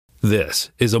This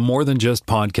is a More Than Just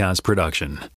Podcast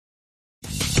production.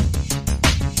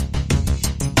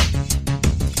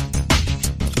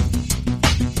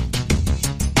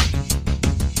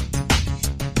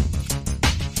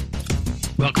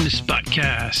 Welcome to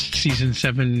Spotcast, Season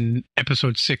 7,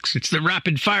 Episode 6. It's the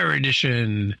Rapid Fire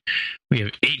Edition. We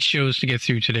have 8 shows to get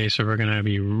through today, so we're going to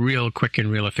be real quick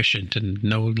and real efficient and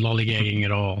no lollygagging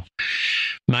at all.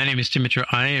 My name is Tim Mitchell.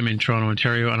 I am in Toronto,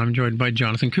 Ontario, and I'm joined by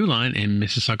Jonathan Kuline in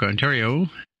Mississauga, Ontario.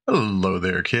 Hello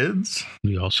there, kids.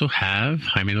 We also have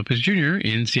Jaime Lopez Jr.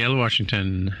 in Seattle,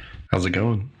 Washington. How's it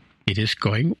going? It is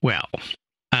going well.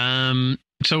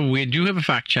 So we do have a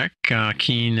fact check.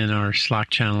 Keen in our Slack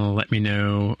channel let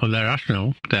us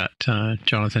know that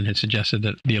Jonathan had suggested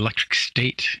that the Electric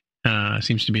State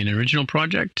seems to be an original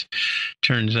project.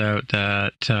 Turns out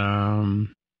that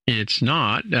it's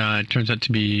not. It turns out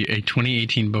to be a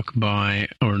 2018 book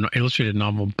or an illustrated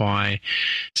novel by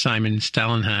Simon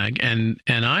Stalenhag. And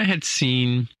I had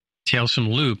seen Tales from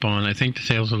the Loop I think the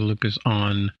Tales of the Loop is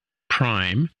on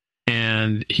Prime.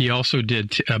 And he also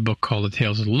did a book called The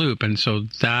Tales of the Loop. And so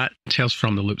that, Tales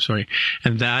from the Loop, sorry.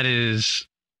 And that is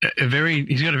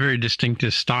he's got a very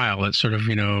distinctive style. It's sort of,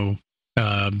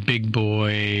 big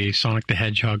boy, Sonic the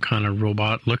Hedgehog kind of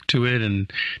robot look to it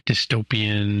and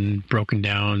dystopian, broken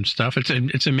down stuff.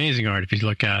 It's amazing art if you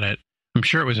look at it. I'm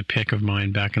sure it was a pick of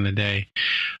mine back in the day.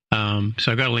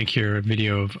 So I've got a link here, a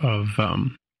video of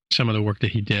some of the work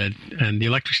that he did. And The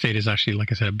Electric State is actually, like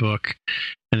I said, a book.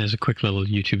 And there's a quick little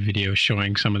YouTube video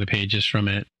showing some of the pages from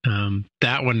it.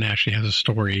 That one actually has a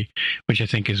story, which I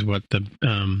think is what the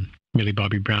Millie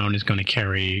Bobby Brown is going to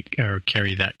carry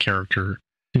that character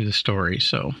through the story.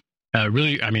 So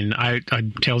really, I mean, I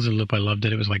Tales of the Loop, I loved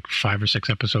it. It was like 5 or 6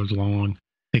 episodes long.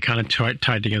 They kind of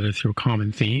tied together through a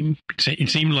common theme. It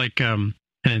seemed like an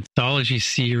anthology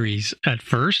series at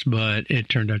first, but it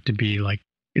turned out to be like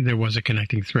there was a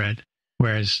connecting thread.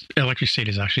 Whereas Electric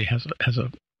State actually has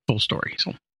a full story,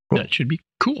 so cool. That should be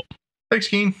cool. Thanks,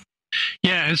 Keen.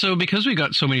 Yeah, and so because we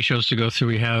got so many shows to go through,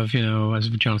 we have, as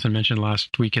Jonathan mentioned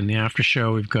last week in the after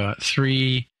show, we've got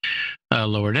 3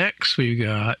 Lower Decks, we've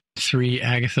got 3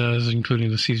 Agathas, including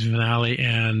the season finale,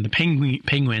 and the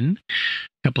Penguin.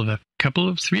 Couple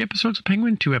of 3 episodes of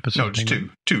Penguin, 2 episodes. No, of just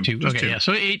Penguin? 2. Okay, just 2. Yeah,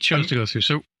 so 8 shows to go through.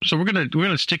 So we're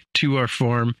gonna stick to our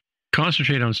form,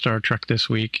 concentrate on Star Trek this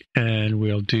week, and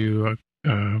we'll do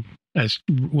the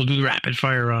rapid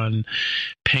fire on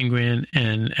Penguin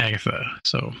and Agatha.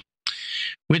 So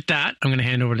with that, I'm going to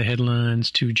hand over the headlines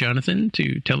to Jonathan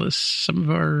to tell us some of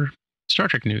our Star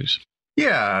Trek news.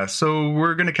 Yeah, so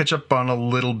we're going to catch up on a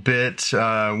little bit.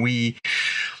 We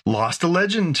lost a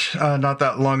legend not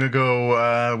that long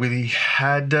ago. We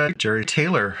had Jerry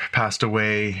Taylor passed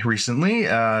away recently.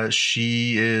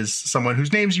 She is someone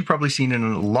whose names you've probably seen in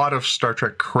a lot of Star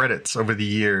Trek credits over the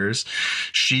years.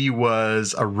 She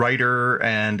was a writer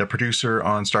and a producer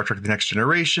on Star Trek The Next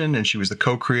Generation, and she was the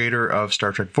co-creator of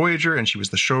Star Trek Voyager, and she was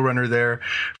the showrunner there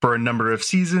for a number of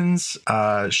seasons.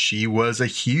 She was a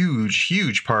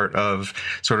huge part of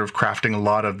sort of crafting a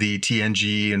lot of the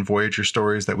TNG and Voyager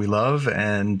stories that we love,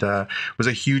 and was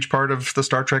a huge part of the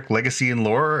Star Trek legacy and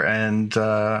lore. And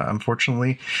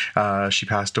unfortunately, she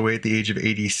passed away at the age of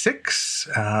 86.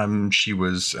 She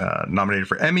was nominated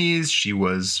for Emmys. She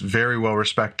was very well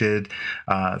respected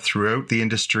throughout the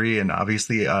industry, and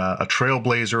obviously a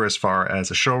trailblazer as far as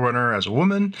a showrunner, as a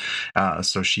woman.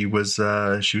 So she was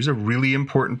a really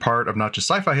important part of not just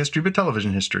sci-fi history but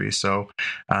television history. So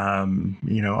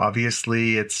obviously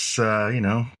it's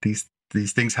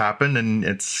these things happen, and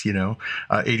it's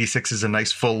 86 is a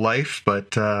nice full life,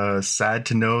 but sad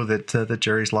to know that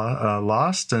Jerry's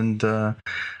lost, and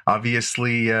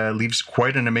obviously leaves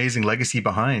quite an amazing legacy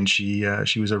behind. She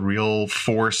was a real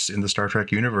force in the Star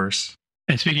Trek universe.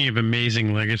 And speaking of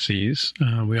amazing legacies,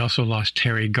 we also lost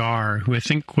Terry Garr, who I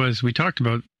think we talked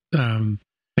about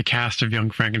the cast of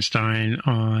Young Frankenstein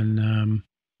on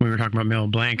we were talking about Mel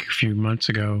Blanc a few months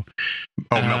ago.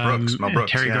 Oh, Mel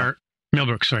Brooks. Terry Garr. Mel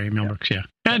Brooks, yeah.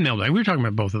 And Mel Blanc. We were talking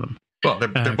about both of them. Well, they're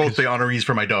both the honorees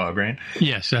for my dog, right?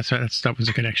 Yes, that was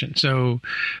a connection. So,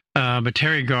 but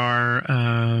Terry Garr,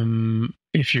 the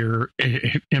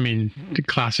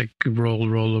classic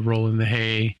roll in the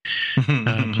hay,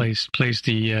 plays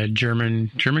the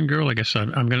German girl. I guess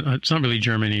it's not really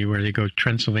Germany where they go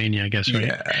Transylvania, I guess,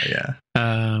 right?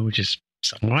 Yeah. Which is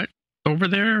somewhat over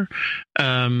there.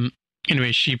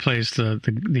 Anyway, she plays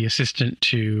the assistant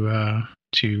to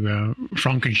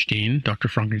Frankenstein, Dr.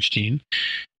 Frankenstein.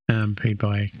 played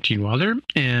by Gene Wilder.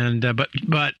 And but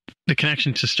the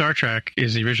connection to Star Trek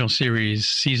is the original series,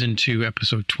 season 2,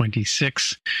 episode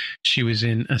 26. She was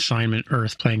in Assignment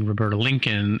Earth playing Roberta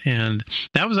Lincoln, and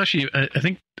that was actually, I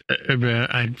think,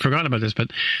 I'd forgotten about this,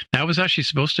 but that was actually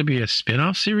supposed to be a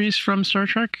spin-off series from Star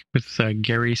Trek with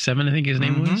Gary Seven, I think his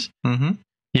name was. Mm-hmm.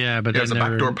 Yeah, but it was a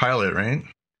backdoor pilot, right?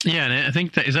 Yeah, and I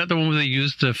think is that the one where they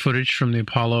used the footage from the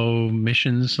Apollo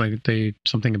missions, like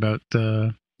something about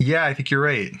the. Yeah, I think you're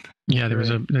right. Yeah, they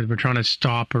were trying to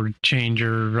stop or change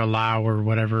or allow or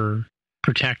whatever,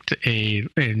 protect a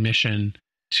mission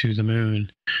to the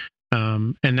moon.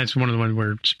 And that's one of the ones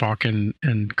where Spock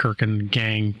and Kirk and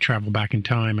gang travel back in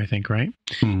time, I think, right?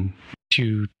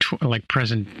 To like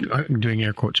present, doing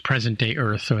air quotes, present day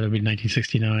Earth. So it would be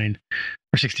 1969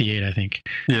 or 68, I think.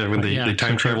 Yeah, when they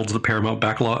time traveled to the Paramount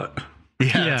backlot.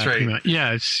 Yeah, that's right.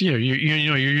 Yeah, it's your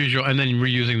usual, and then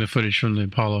reusing the footage from the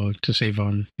Apollo to save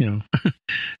on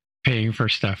paying for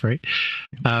stuff, right?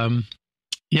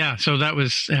 Yeah, so that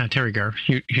was Terry Garr,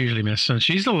 hugely missed. So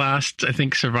she's the last, I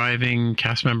think, surviving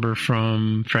cast member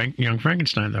from Young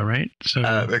Frankenstein, though, right?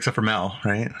 So except for Mel,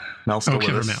 right? Mel's still with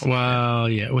us. Except for Mel. Well,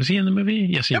 yeah, was he in the movie?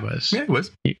 Yes, he was. Yeah, he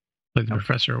was. Like the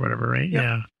professor or whatever, right?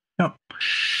 Yeah.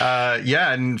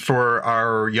 And for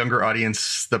our younger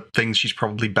audience, the things she's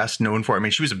probably best known for, I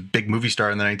mean, she was a big movie star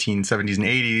in the 1970s and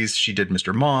 80s. She did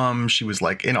Mr. Mom. She was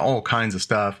like in all kinds of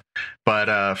stuff.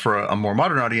 But for a more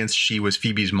modern audience, she was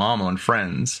Phoebe's mom on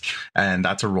Friends. And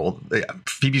that's a role,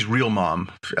 Phoebe's real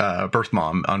mom, birth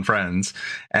mom on Friends.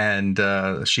 And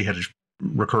she had a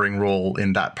recurring role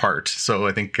in that part. So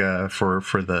I think for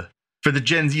the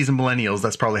Gen Zs and millennials,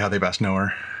 that's probably how they best know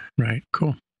her. Right.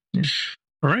 Cool. Yeah.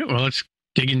 All right, well, let's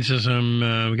dig into some.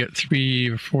 We got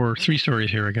three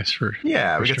stories here, I guess. We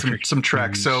got some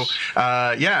treks. So,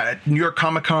 at New York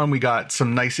Comic Con, we got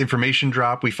some nice information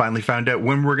drop. We finally found out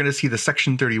when we're going to see the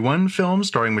Section 31 film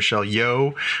starring Michelle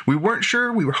Yeoh. We weren't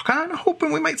sure. We were kind of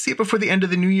hoping we might see it before the end of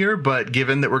the new year, but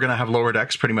given that we're going to have Lower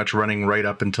Decks pretty much running right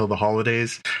up until the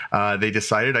holidays, they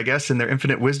decided, I guess, in their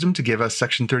infinite wisdom, to give us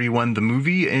Section 31 the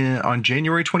movie on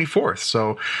January 24th.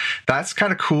 So that's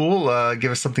kind of cool.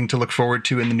 Give us something to look forward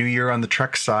to in the new year on the Trek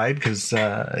side, because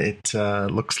it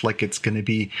looks like it's going to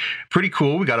be pretty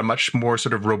cool. We got a much more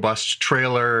sort of robust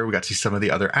trailer. We got to see some of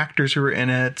the other actors who were in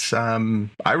it. I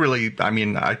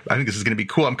think this is going to be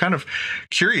cool. I'm kind of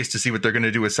curious to see what they're going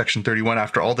to do with Section 31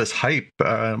 after all this hype.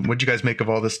 What'd you guys make of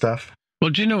all this stuff?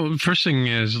 Well, do you know, first thing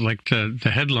is, like, the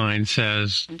headline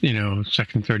says,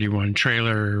 Section 31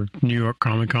 trailer, New York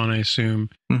Comic Con, I assume.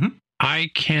 Mm-hmm.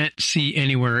 I can't see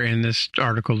anywhere in this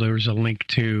article there was a link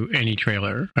to any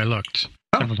trailer. I looked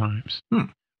several times.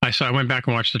 I went back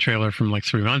and watched the trailer from like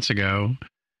 3 months ago.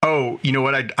 Oh, you know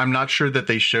what? I'm not sure that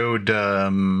they showed.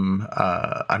 I'm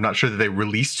not sure that they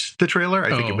released the trailer.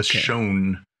 I think it was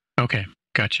shown. Okay,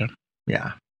 gotcha.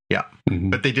 Yeah.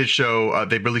 Mm-hmm. But they did show.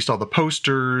 They released all the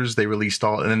posters. They released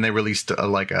all, and then they released there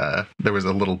was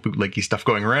a little bootleggy stuff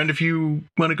going around. If you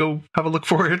want to go have a look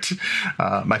for it,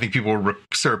 I think people were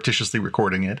surreptitiously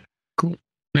recording it. Cool.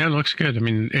 Yeah, it looks good. I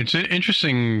mean, it's an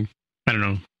interesting, I don't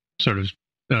know, sort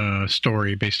of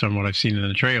story based on what I've seen in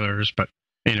the trailers, but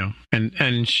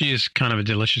and she is kind of a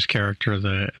delicious character,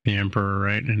 the Emperor,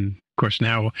 right? And of course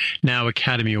now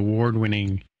Academy Award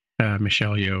winning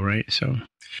Michelle Yeoh, right? So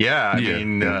I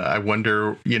mean, I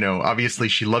wonder, obviously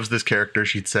she loves this character.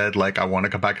 She'd said, like, I want to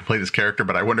come back and play this character,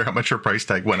 but I wonder how much her price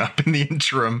tag went up in the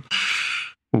interim.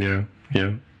 Yeah.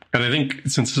 And I think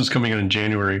since this is coming out in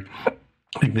January,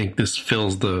 I think this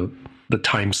fills the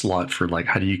time slot for, like,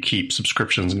 how do you keep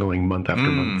subscriptions going month after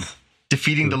month?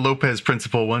 Defeating the Lopez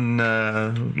principle,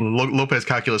 Lopez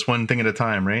calculus, one thing at a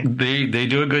time, right? They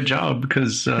do a good job,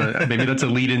 because maybe that's a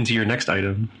lead into your next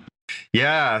item.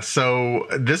 Yeah, so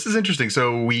this is interesting.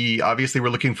 So we obviously we're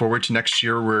looking forward to next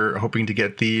year. We're hoping to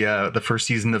get the first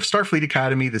season of Starfleet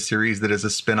Academy, the series that is a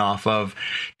spinoff of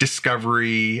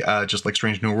Discovery, just like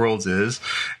Strange New Worlds is,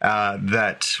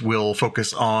 that will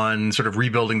focus on sort of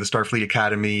rebuilding the Starfleet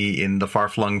Academy in the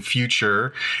far-flung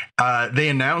future. They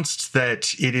announced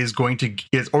that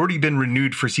it's already been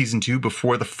renewed for season 2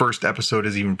 before the first episode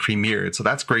is even premiered. So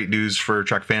that's great news for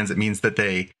Trek fans. It means that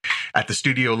they, at the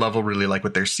studio level, really like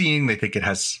what they're seeing. They think it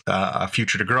has a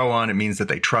future to grow on. It means that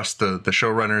they trust the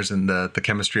showrunners and the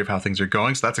chemistry of how things are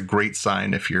going. So that's a great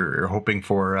sign if you're hoping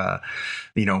for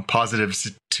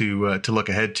positives to look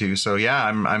ahead to. So yeah,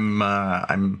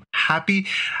 I'm happy.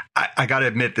 I got to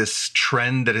admit, this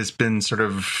trend that has been sort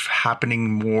of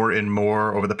happening more and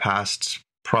more over the past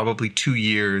probably 2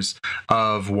 years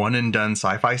of one and done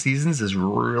sci-fi seasons is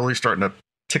really starting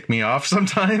to tick me off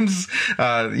sometimes.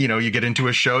 You get into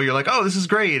a show, you're like, oh, this is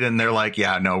great, and they're like,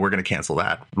 yeah, no, we're going to cancel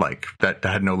that. Like that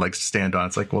had no legs to stand on.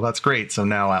 It's like, well, that's great. So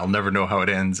now I'll never know how it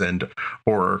ends,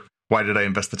 or why did I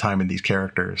invest the time in these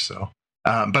characters? So.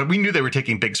 But we knew they were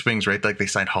taking big swings, right? Like they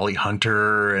signed Holly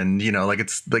Hunter, and it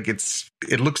looks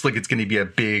like it's going to be a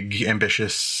big,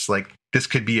 ambitious, like this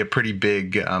could be a pretty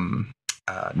big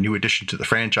new addition to the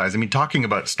franchise. I mean, talking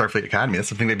about Starfleet Academy, that's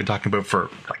something they've been talking about for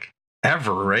like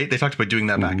ever, right? They talked about doing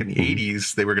that back in the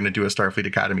 80s. They were going to do a Starfleet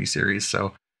Academy series,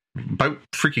 so about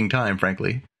freaking time,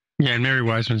 frankly. Yeah, and Mary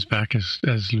Wiseman's back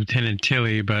as Lieutenant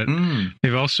Tilly, but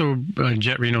they've also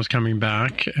Jet Reno's coming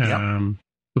back.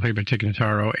 Played by Tika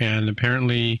Notaro, and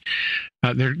apparently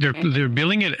they're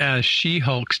billing it as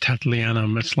She-Hulk's Tatiana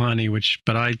Maslany,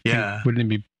 but I think wouldn't it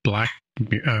be Black?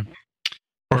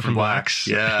 Orphan Blacks.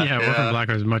 Yeah. Orphan Black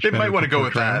was much They better. might want to go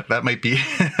with that. That might be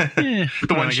the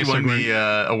one she won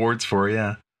the awards for,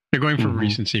 yeah. They're going for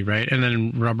recency, right? And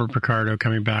then Robert Picardo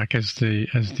coming back as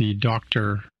the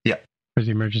doctor. Yeah. For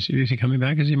the emergency. Is he coming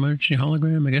back as the emergency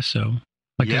hologram? I guess so.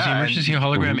 Like, does the emergency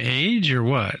hologram age or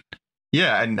what?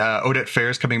 Yeah, and Odette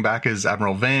Fair's coming back as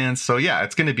Admiral Vance. So yeah,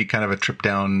 it's going to be kind of a trip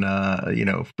down.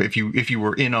 If you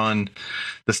were in on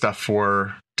the stuff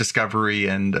for Discovery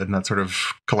and that sort of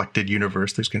collected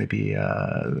universe, there's going to be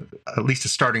at least a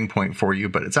starting point for you.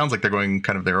 But it sounds like they're going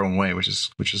kind of their own way, which is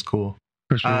cool.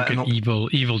 Of course, we look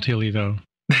at evil Tilly though.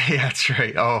 Yeah, that's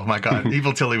right. Oh my God,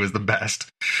 Evil Tilly was the best.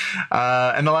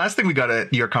 And the last thing we got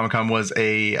at New York Comic Con was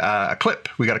a clip.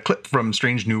 We got a clip from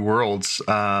Strange New Worlds,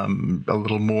 a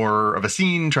little more of a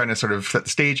scene, trying to sort of set the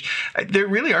stage. They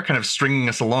really are kind of stringing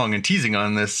us along and teasing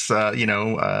on this.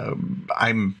 I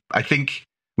think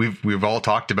we've all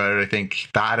talked about it. I think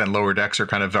that and Lower Decks are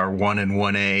kind of our 1 and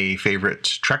 1A favorite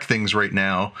Trek things right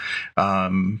now.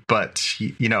 But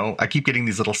I keep getting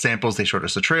these little samples. They showed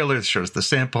us the trailer, they showed us the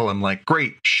sample. I'm like,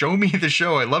 great, show me the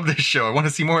show. I love this show. I want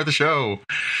to see more of the show.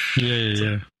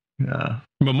 Yeah.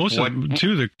 But most of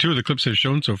two of the clips they've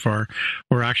shown so far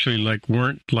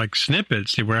weren't like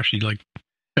snippets. They were actually like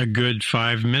a good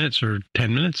 5 minutes or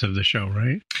 10 minutes of the show,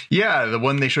 right? Yeah, the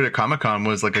one they showed at Comic-Con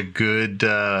was like a good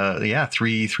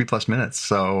 3+ minutes.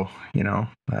 So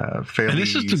fairly. And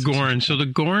this is the Gorn. So the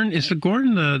Gorn is the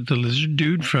lizard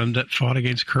dude that fought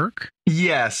against Kirk.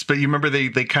 Yes, but you remember they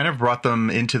kind of brought them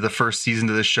into the first season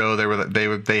of the show.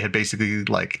 They had basically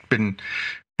like been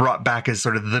brought back as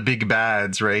sort of the big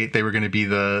bads, right? They were going to be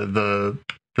the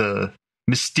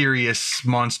mysterious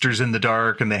monsters in the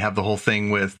dark, and they have the whole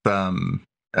thing with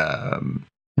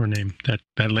her name,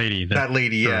 that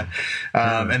lady, yeah.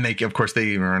 And they, of course,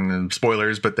 they are in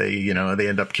spoilers, but they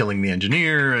end up killing the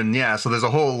engineer, and yeah, so there's a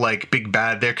whole like big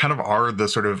bad. They kind of are the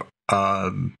sort of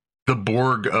the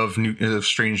Borg of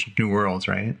Strange New Worlds,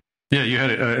 right? Yeah, you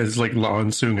had it as like Lon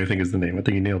Soong, I think is the name. I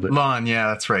think you nailed it. Lon, yeah,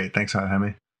 that's right. Thanks,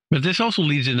 Jaime. But this also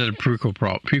leads into the prequel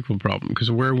problem, because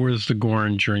where was the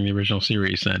Gorn during the original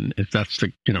series? And if that's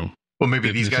well,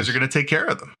 maybe these guys are going to take care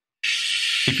of them.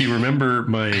 If you remember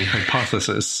my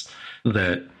hypothesis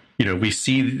that, we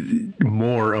see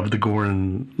more of the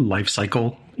Gorn life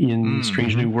cycle in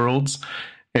Strange New Worlds,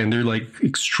 and they're like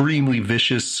extremely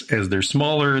vicious as they're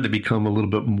smaller. They become a little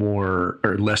bit more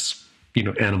or less,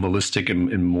 animalistic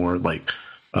and more like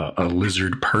a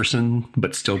lizard person,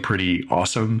 but still pretty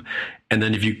awesome. And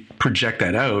then if you project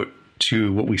that out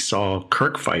to what we saw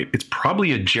Kirk fight, it's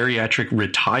probably a geriatric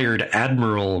retired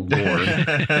Admiral Gorn.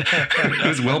 It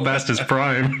was well past his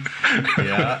prime.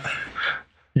 Yeah.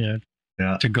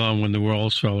 To gone when the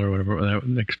walls fell, or whatever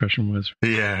that expression was.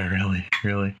 Yeah,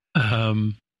 really.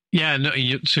 Yeah, no.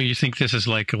 So you think this is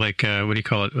like what do you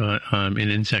call it in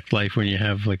insect life, when you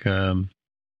have like a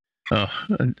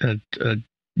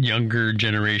younger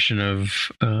generation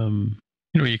of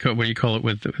what do you call it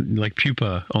with like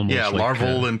pupa almost? Yeah, like,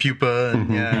 larval and pupa.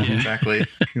 And, yeah, exactly.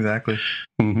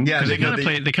 Mm-hmm. Yeah, they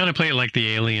kind of play it like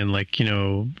the Alien. Like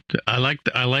I like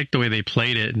the way they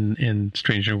played it in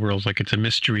Strange New Worlds. Like it's a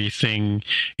mystery thing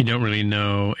you don't really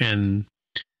know. And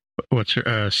what's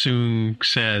Soong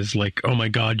says, like, "Oh my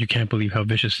God, you can't believe how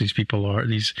vicious these people are.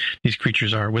 These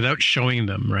creatures are," without showing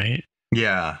them, right?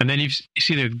 Yeah, and then you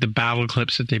see the battle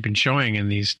clips that they've been showing in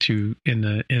these two at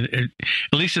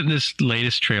least in this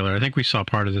latest trailer. I think we saw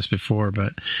part of this before,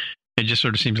 but it just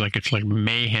sort of seems like it's like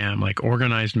mayhem, like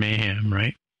organized mayhem,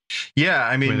 right? Yeah,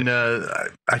 I mean, I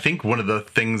think one of the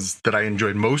things that I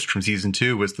enjoyed most from season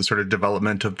 2 was the sort of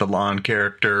development of the Lon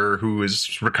character, who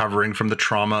is recovering from the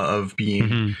trauma of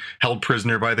being held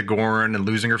prisoner by the Gorn and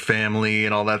losing her family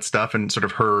and all that stuff, and sort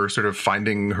of her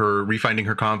refinding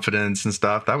her confidence and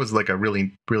stuff. That was like a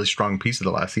really, really strong piece of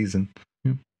the last season.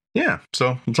 Yeah,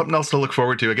 so something else to look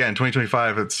forward to. Again,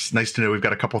 2025, it's nice to know we've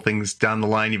got a couple things down the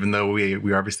line, even though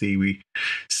we obviously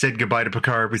said goodbye to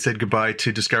Picard, we said goodbye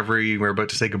to Discovery, we're about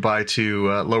to say goodbye to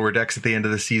Lower Decks at the end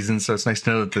of the season, so it's nice to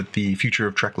know that the future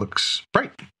of Trek looks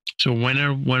bright. So when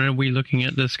are we looking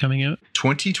at this coming out?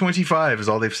 2025 is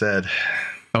all they've said.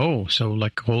 Oh, so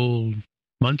like whole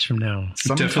months from now.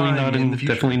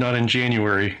 Definitely not in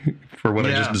January for what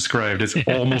I just described. It's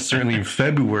almost certainly in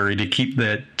February to keep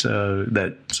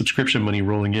that subscription money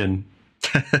rolling in.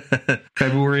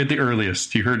 February at the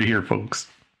earliest. You heard it here, folks.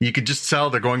 You could just tell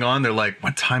they're going on. They're like,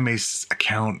 what time is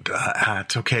account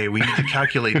at? Okay, we need to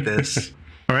calculate this.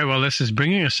 All right, well, this is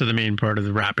bringing us to the main part of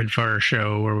the Rapid Fire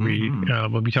show where we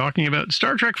will be talking about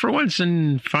Star Trek for once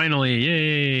and finally,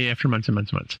 yay, after months and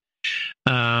months and months.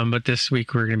 But this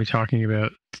week we're going to be talking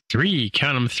about three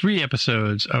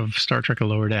episodes of Star Trek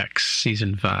Lower Decks,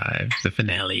 Season 5, the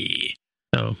finale.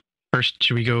 So first,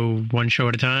 should we go one show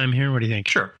at a time here? What do you think?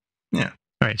 Sure. Yeah.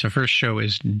 All right, so first show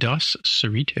is Dos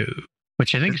Cerritos,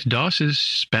 which I think Dos is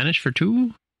Spanish for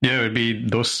two? Yeah, it would be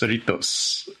Dos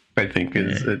Cerritos. I think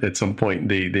is at some point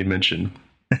they mention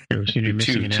two of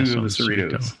the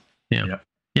Cerritos. Yeah.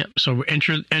 So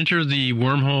enter the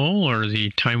wormhole or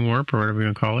the time warp or whatever you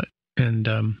want to call it, and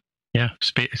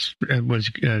space was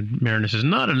Marinus is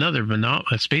not another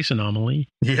a space anomaly.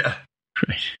 Yeah.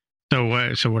 Right. So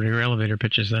what are your elevator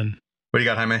pitches then? What do you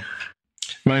got, Jaime?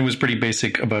 Mine was pretty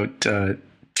basic about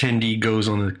Tendi goes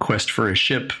on a quest for a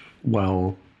ship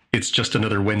while it's just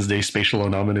another Wednesday spatial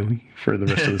anomaly for the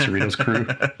rest of the Cerritos crew.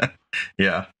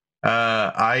 Yeah.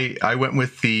 I went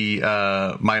with the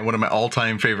one of my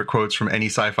all-time favorite quotes from any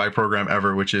sci-fi program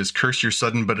ever, which is "Curse your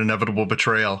sudden but inevitable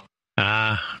betrayal."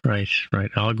 Ah, right.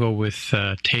 I'll go with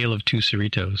Tale of Two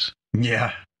Cerritos.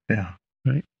 Yeah.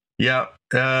 Right. Yeah.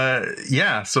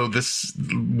 So this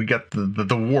we got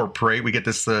the warp, right? We get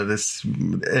this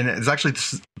and it's actually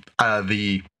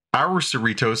our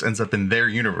Cerritos ends up in their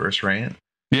universe, right?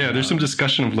 Yeah, there's some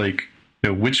discussion of like,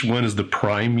 which one is the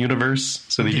prime universe?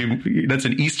 So that's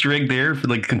an Easter egg there for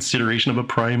like consideration of a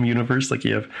prime universe. Like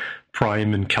you have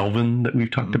Prime and Kelvin that we've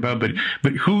talked about, but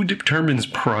who determines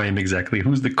prime exactly?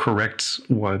 Who's the correct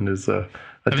one? Is I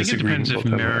think it depends if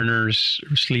Mariner's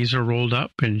sleeves are rolled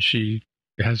up and she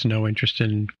has no interest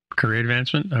in career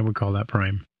advancement. I would call that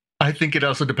prime. I think it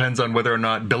also depends on whether or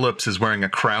not Billups is wearing a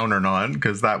crown or not,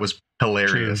 because that was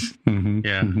hilarious.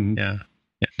 Mm-hmm. Yeah.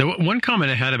 The one comment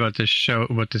I had about this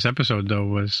episode though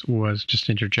was just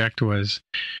to interject was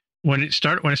when I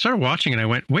started watching it, I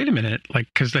went, wait a minute, like,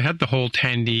 because they had the whole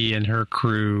Tandy and her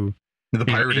crew, the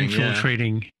pirating,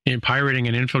 pirating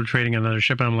and infiltrating another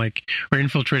ship, and I'm like, we're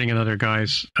infiltrating another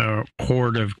guy's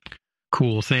horde of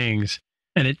cool things,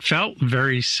 and it felt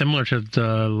very similar to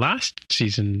the last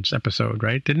season's episode,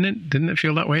 right? Didn't it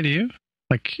feel that way to you?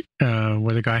 Like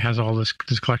where the guy has all this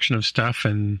collection of stuff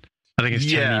and. I think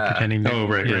it's Tandy pretending.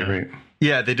 Right.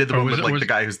 Yeah, they did the one with the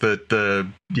guy who's the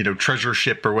treasure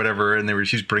ship or whatever, and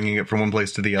she's bringing it from one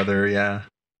place to the other. Yeah.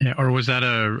 Or was that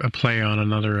a play on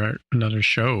another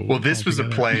show? Well, this was a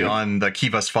play on the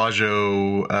Kivas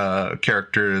Fajo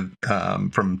character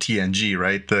from TNG,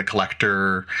 right? The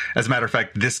collector. As a matter of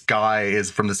fact, this guy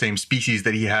is from the same species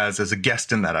that he has as a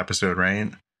guest in that episode,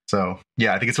 right? So,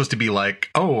 yeah, I think it's supposed to be like,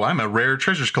 oh, I'm a rare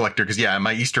treasures collector. Because, yeah,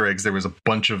 my Easter eggs, there was a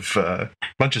bunch of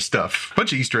stuff.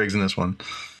 Bunch of Easter eggs in this one.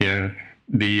 Yeah.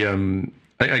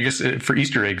 I guess for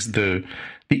Easter eggs, the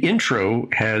intro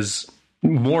has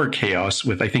more chaos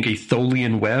with, I think, a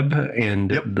Tholian web.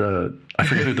 And I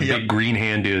forget who the big green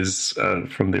hand is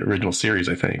from the original series,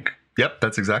 I think. Yep,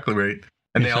 that's exactly right.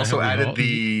 And they also added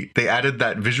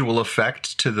that visual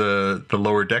effect to the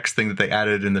Lower Decks thing that they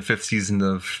added in the 5th season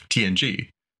of TNG.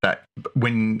 That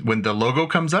when the logo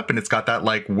comes up and it's got that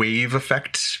like wave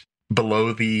effect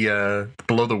below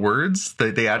the words,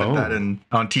 they added that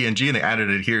on TNG and they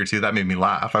added it here too. That made me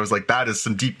laugh. I was like, that is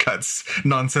some deep cuts,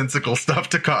 nonsensical stuff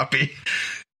to copy.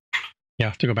 Yeah, I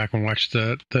have to go back and watch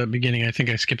the beginning. I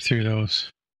think I skipped through those.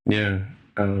 Yeah.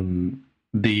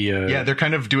 They're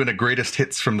kind of doing a greatest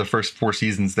hits from the first 4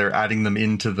 seasons. They're adding them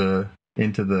into the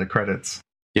credits.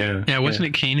 Yeah. Wasn't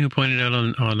it Kane who pointed out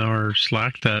on our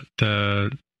Slack that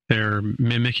they're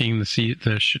mimicking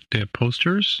the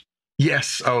posters?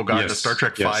 Yes. Oh god, the Star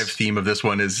Trek 5 theme of this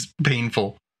one is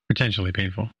painful. Potentially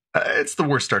painful. It's the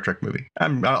worst Star Trek movie.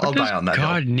 I'll die on that.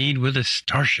 God need with a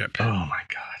starship. Oh my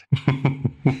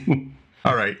god.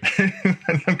 All right,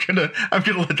 I'm gonna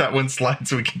let that one slide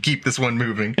so we can keep this one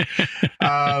moving.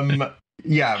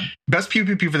 Yeah, best pew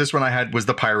pew pew for this one I had was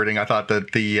the pirating. I thought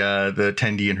that the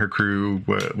Tendi and her crew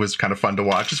was kind of fun to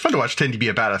watch. It's fun to watch Tendi be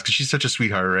a badass because she's such a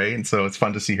sweetheart, right? And so it's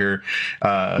fun to see her,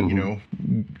 you know,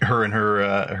 her and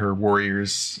her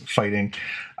warriors fighting.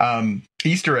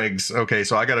 Easter eggs. Okay,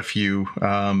 so I got a few.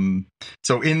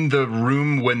 So in the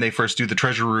room when they first do the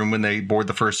treasure room, when they board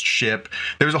the first ship,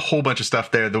 there's a whole bunch of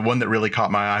stuff there. The one that really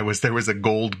caught my eye was there was a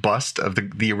gold bust of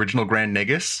the original Grand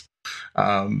Negus.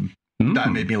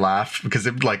 That made me laugh because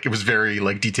it was very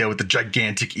like detailed with the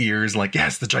gigantic ears. Like,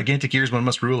 yes, the gigantic ears, one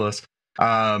must rule us.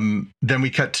 Then we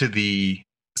cut to the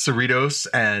Cerritos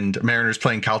and Mariners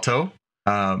playing Calto,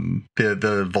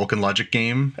 the Vulcan logic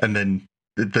game, and then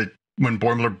when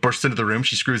Boimler bursts into the room,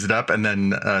 she screws it up, and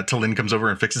then T'Lyn comes over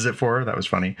and fixes it for her. That was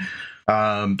funny.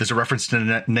 There's a reference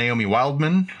to Naomi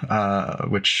Wildman,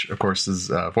 which of course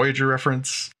is a Voyager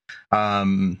reference.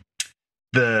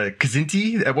 The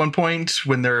Kzinti at one point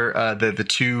when they're the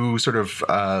two sort of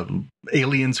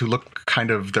aliens who look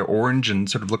kind of, they're orange and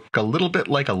sort of look a little bit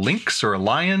like a lynx or a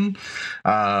lion.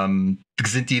 The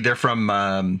Kzinti, they're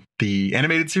from the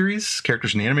animated series,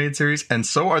 characters from the animated series, and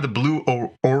so are the Blue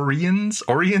Orions.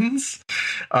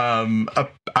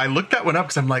 I looked that one up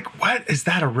because I'm like, what is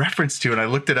that a reference to? And I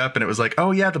looked it up and it was like,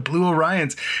 oh yeah, the Blue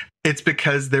Orions. It's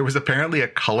because there was apparently a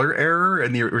color error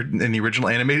in the original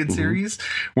animated series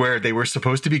where they were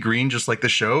supposed to be green, just like the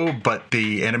show, but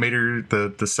the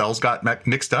animator, the cells got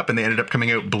mixed up and they ended up coming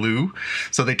out blue.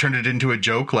 So they turned it into a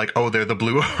joke, like, oh, they're the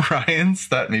Blue Orions.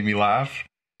 That made me laugh.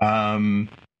 And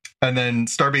then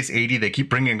Starbase 80, they keep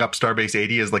bringing up Starbase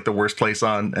 80 as like the worst place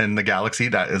in the galaxy.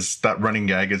 That running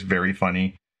gag is very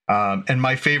funny. And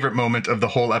my favorite moment of the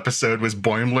whole episode was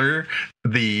Boimler,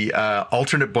 the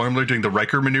alternate Boimler doing the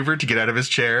Riker maneuver to get out of his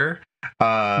chair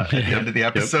at the end of the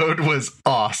episode was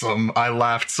awesome. I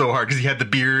laughed so hard because he had the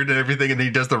beard and everything, and then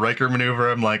he does the Riker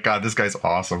maneuver. I'm like, God, this guy's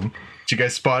awesome. Did you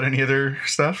guys spot any other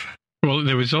stuff? Well,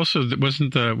 there was also,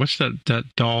 wasn't what's that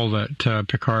doll that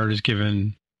Picard is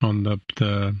given on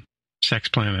the sex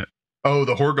planet? Oh,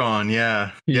 the Horgon,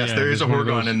 yeah. Yes, there is a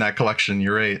Horgon in that collection.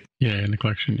 You're right. Yeah, in the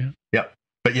collection, yeah. Yep.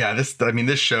 But yeah, this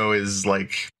show is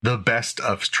like the best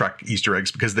of Trek Easter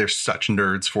eggs because they're such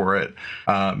nerds for it.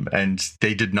 And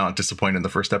they did not disappoint in the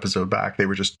first episode back. They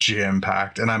were just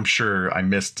jam-packed. And I'm sure I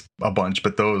missed a bunch,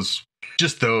 but those,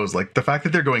 like the fact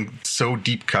that they're going so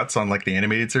deep cuts on like the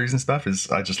animated series and stuff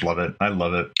I just love it. I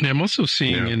love it. Yeah, I'm also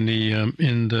seeing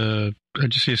I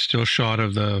just see a still shot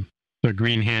of the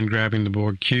green hand grabbing the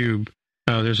Borg cube.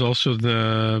 There's also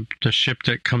the ship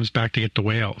that comes back to get the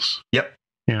whales. Yep.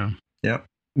 Yeah. Yep.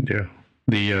 Yeah.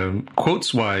 The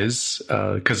quotes wise,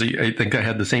 because I think I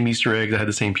had the same Easter egg, I had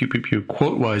the same pew pew pew.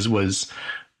 Quote wise was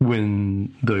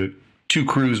when the two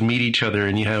crews meet each other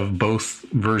and you have both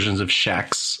versions of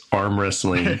Shaq's arm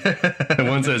wrestling. And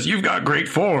one says, "You've got great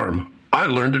form. I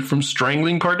learned it from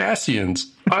strangling Cardassians.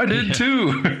 I did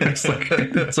too." It's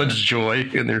like such joy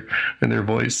in their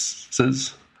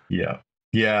voices. Yeah.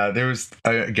 Yeah, there was,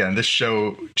 again, this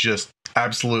show just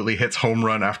absolutely hits home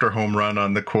run after home run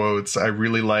on the quotes. I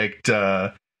really liked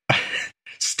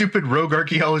stupid rogue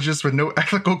archaeologists with no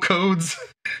ethical codes.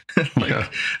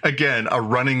 Again, a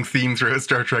running theme throughout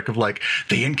Star Trek of like,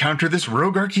 they encounter this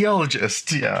rogue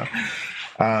archaeologist. Yeah.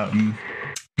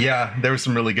 Yeah, there were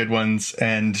some really good ones.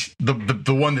 And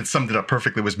the one that summed it up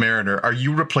perfectly was Mariner. "Are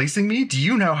you replacing me? Do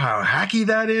you know how hacky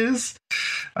that is?"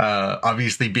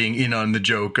 Obviously being in on the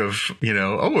joke of,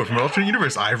 we're from an alternate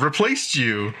universe. I've replaced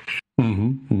you.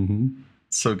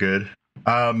 So good.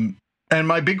 And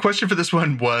my big question for this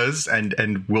one was,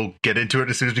 and we'll get into it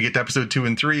as soon as we get to episode 2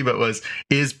 and 3, but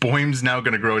is Boim's now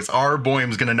going to grow? Is our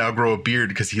Boim's going to now grow a beard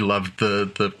because he loved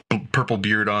the purple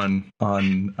beard on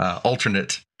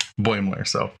alternate Boimler?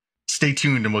 So stay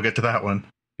tuned and we'll get to that one.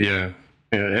 Yeah.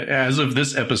 As of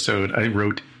this episode, I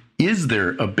wrote, is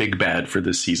there a big bad for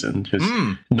this season? Because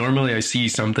normally I see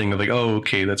something like, oh,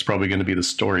 okay, that's probably going to be the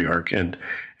story arc. And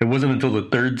it wasn't until the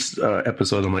third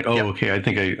episode I'm like, oh, okay, I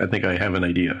think I have an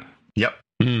idea. Yep.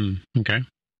 Okay.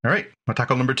 All right. Want to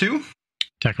tackle number 2?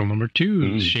 Tackle number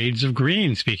 2, Shades of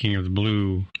Green. Speaking of the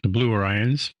blue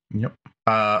Orions. Yep.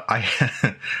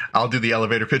 I'll do the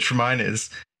elevator pitch for mine.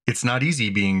 It's not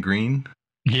easy being green.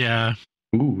 Yeah.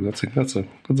 Ooh, that's a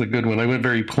good one. I went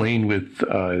very plain with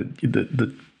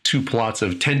the two plots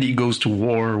of Tendi goes to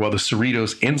war while the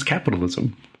Cerritos ends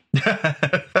capitalism.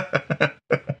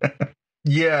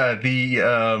 Yeah,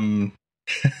 the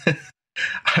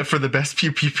for the best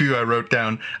pew pew pew, I wrote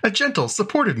down a gentle,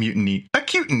 supportive mutiny, a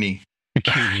cutiny.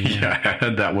 Yeah, I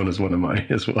had that one as one of mine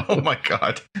as well. Oh my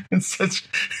God, it's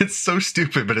so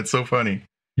stupid, but it's so funny.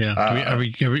 Yeah. Are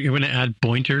we going to add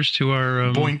pointers to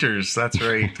our pointers? That's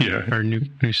right. Yeah. Our new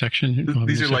section.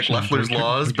 These are like Loeffler's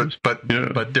laws,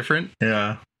 but different.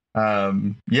 Yeah.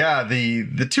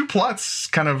 The two plots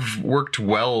kind of worked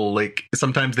well. Like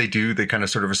sometimes they kind of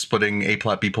sort of a splitting A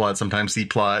plot, B plot, sometimes C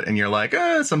plot, and you're like,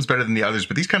 some's better than the others,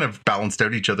 but these kind of balanced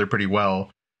out each other pretty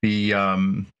well.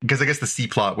 Because I guess the C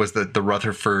plot was the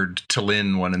Rutherford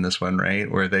Tillin one in this one, right?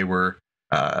 Where they were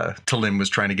Tillin was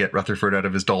trying to get Rutherford out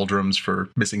of his doldrums for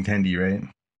missing Tendi, right?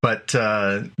 But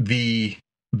the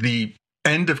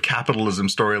end of capitalism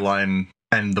storyline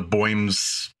and the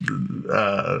Boymes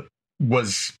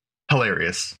was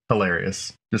hilarious.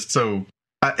 Just so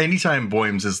anytime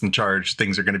Boymes is in charge,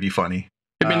 things are going to be funny.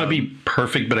 It may not be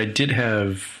perfect, but I did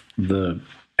have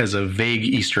as a vague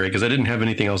Easter egg, because I didn't have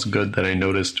anything else good that I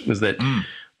noticed, was that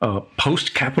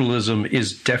post-capitalism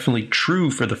is definitely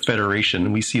true for the Federation.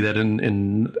 And we see that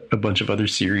in a bunch of other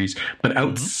series. But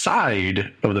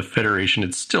outside of the Federation,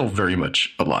 it's still very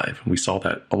much alive. We saw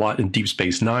that a lot in Deep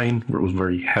Space Nine, where it was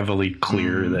very heavily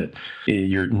clear that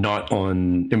you're not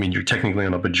on... I mean, you're technically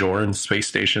on a Bajoran space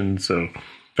station, so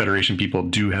Federation people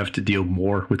do have to deal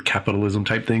more with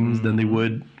capitalism-type things than they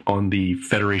would on the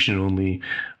Federation-only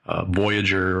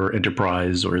Voyager or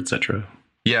Enterprise or etc.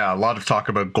 Yeah, a lot of talk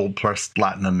about gold plus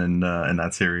platinum in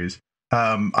that series.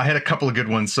 I had a couple of good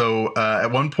ones. So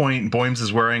at one point, Boymes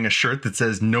is wearing a shirt that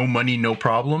says "No money, no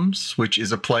problems," which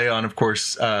is a play on, of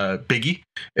course, Biggie.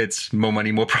 It's "Mo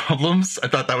money, mo problems." I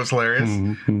thought that was hilarious.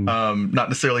 Not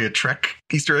necessarily a Trek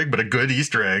Easter egg, but a good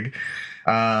Easter egg.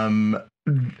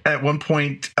 At one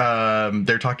point,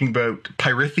 they're talking about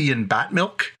Pyrithian bat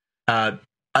milk.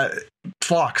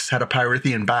 Phlox had a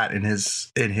Pyrithian bat in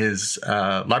his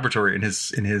laboratory in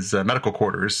his medical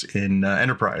quarters in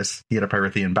Enterprise. He had a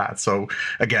Pyrithian bat. So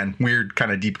again, weird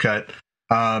kind of deep cut.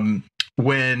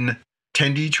 When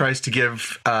Tendi tries to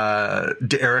give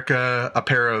Erica a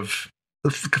pair of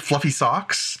fluffy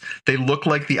socks, they look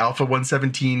like the Alpha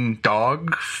 117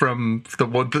 dog from the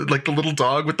little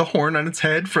dog with the horn on its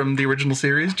head from the original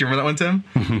series. Do you remember that one,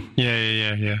 Tim?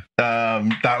 Yeah.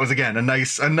 That was again a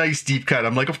nice deep cut.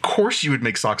 I'm like, of course you would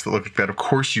make socks that look like that. Of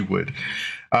course you would.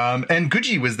 And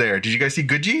Guji was there. Did you guys see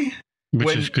Guji?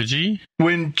 Which is Guji?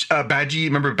 When Badgie,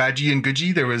 remember Badgie and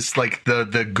Guji? There was like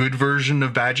the good version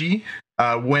of Badgie.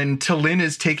 When Tillin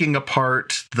is taking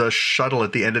apart the shuttle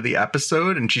at the end of the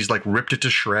episode and she's like ripped it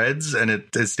to shreds and it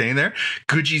is staying there,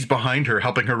 Guji's behind her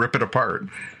helping her rip it apart.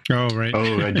 Oh, right.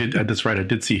 Oh, I did. That's right. I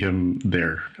did see him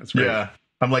there. That's right. Yeah.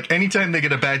 I'm like, anytime they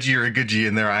get a Badgie or a Guji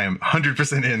in there, I am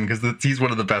 100% in because he's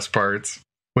one of the best parts.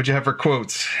 What'd you have for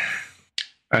quotes?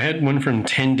 I had one from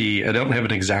Tendi. I don't have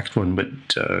an exact one, but,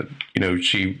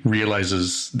 she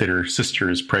realizes that her sister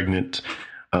is pregnant.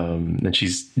 And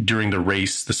she's during the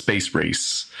space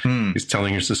race, is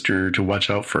telling her sister to watch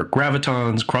out for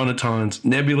gravitons, chronotons.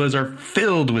 Nebulas are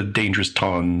filled with dangerous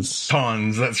tons.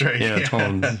 Tons, that's right. Yeah,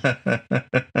 tons.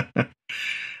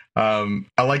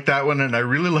 I like that one, and I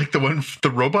really like the one, the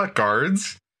robot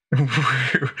guards,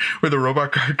 where the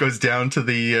robot guard goes down to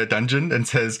the dungeon and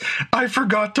says, "I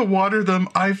forgot to water them.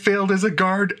 I failed as a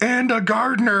guard and a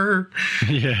gardener."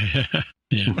 Yeah.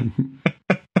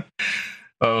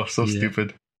 Oh, so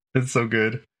stupid. It's so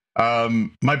good.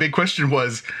 My big question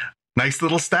was, nice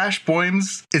little stash,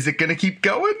 Boymes. Is it going to keep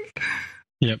going?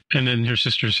 Yep. And then her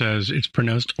sister says it's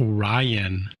pronounced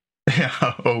Orion.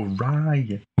 Yeah,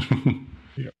 Orion.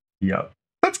 Yep.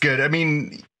 That's good. I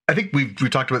mean, I think we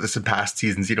talked about this in past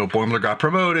seasons. Boimler got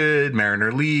promoted,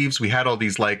 Mariner leaves. We had all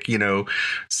these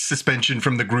suspension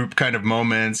from the group kind of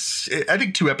moments. I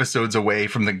think 2 episodes away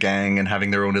from the gang and having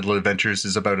their own little adventures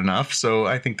is about enough. So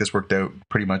I think this worked out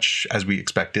pretty much as we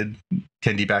expected.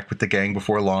 Tendi back with the gang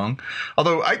before long.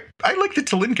 Although I like the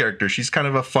Tillin character. She's kind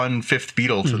of a fun fifth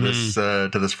Beatle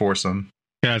to this foursome.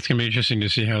 Yeah, it's gonna be interesting to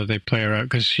see how they play her out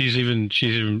because she's even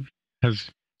has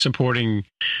supporting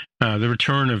the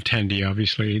return of Tendi,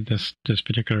 obviously, this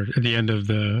particular at the end of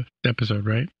the episode,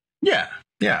 right? Yeah.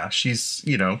 She's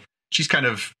kind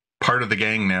of part of the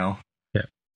gang now. Yeah.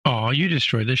 Oh, you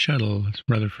destroyed the shuttle, as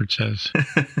Rutherford says.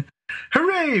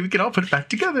 Hooray! We can all put it back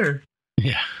together.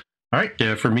 Yeah. All right.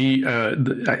 Yeah. For me,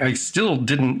 I still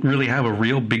didn't really have a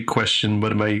real big question,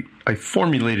 but I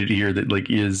formulated here that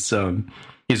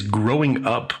is growing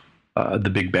up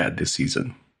the big bad this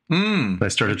season. I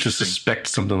started to suspect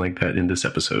something like that in this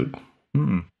episode.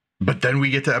 But then we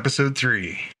get to episode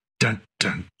 3. Dun,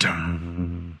 dun,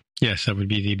 dun. Yes, that would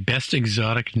be the Best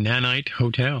Exotic Nanite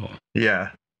Hotel. Yeah.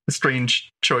 A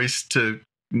strange choice to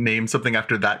name something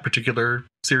after that particular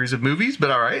series of movies,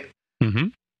 but all right. Mm-hmm.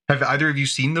 Have either of you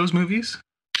seen those movies?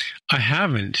 I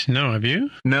haven't. No, have you?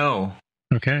 No.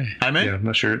 Okay. Jaime? Yeah, I'm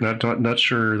not sure. Not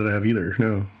sure that I have either.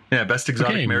 No. Yeah, best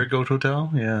exotic marigold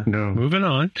hotel. Yeah. No. Moving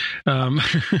on.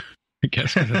 I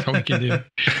guess that's all we can do.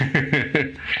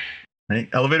 Hey,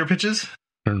 elevator pitches?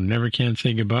 Or never can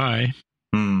say goodbye.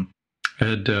 And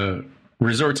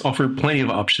resorts offer plenty of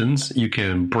options. You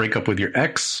can break up with your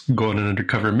ex, go on an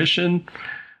undercover mission,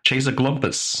 chase a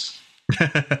glumpus.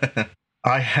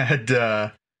 I had,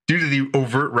 due to the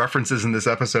overt references in this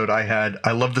episode,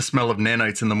 I love the smell of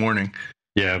nanites in the morning.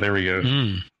 Yeah, there we go.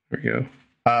 There we go.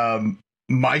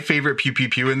 My favorite pew pew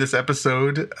pew in this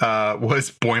episode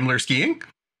was Boimler skiing.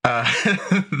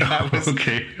 That was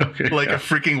okay, like a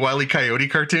freaking Wile E. Coyote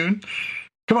cartoon.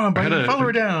 Come on, buddy, follow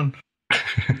her down.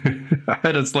 I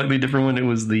had a slightly different one. It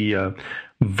was the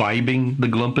vibing the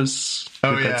glumpus.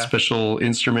 That special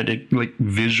instrument. It like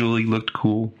visually looked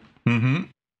cool. Mm-hmm.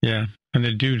 Yeah, and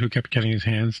the dude who kept getting his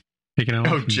hands taken out.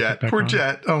 Oh, Jet. Poor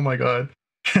Jet. Oh, my God.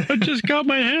 I just got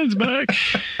my hands back.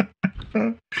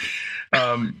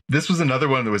 This was another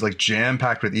one that was like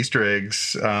jam-packed with Easter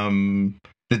eggs.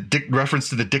 The reference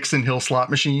to the Dixon Hill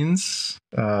slot machines.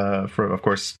 Of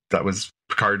course, that was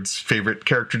Picard's favorite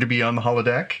character to be on the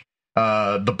holodeck.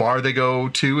 The bar they go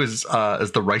to is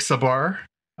the Risa bar.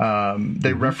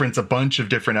 They reference a bunch of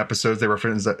different episodes. They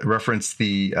reference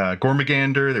the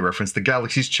Gormagander. They reference the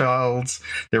Galaxy's Childs.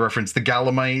 They reference the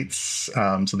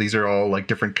Galamites. So these are all like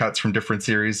different cuts from different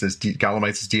series. As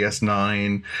Galamites is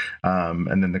DS9,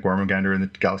 and then the Gormagander and the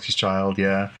Galaxy's Child.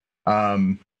 Yeah.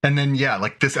 And then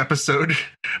like this episode,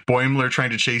 Boimler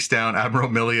trying to chase down Admiral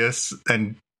Milius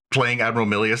and playing Admiral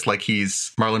Milius like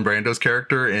he's Marlon Brando's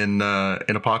character in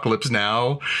Apocalypse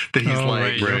Now, that he's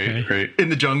right in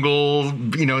the jungle,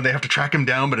 they have to track him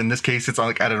down, but in this case it's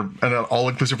like at an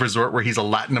all-inclusive resort where he's a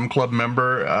Latinum Club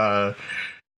member.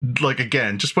 Like,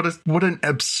 again, just what an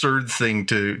absurd thing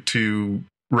to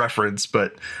reference,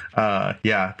 but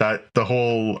that the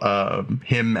whole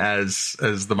him as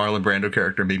the Marlon Brando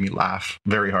character made me laugh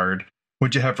very hard.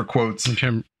 What'd you have for quotes?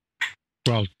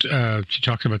 Well, she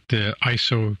talks about the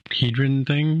isohedron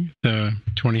thing, the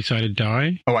 20-sided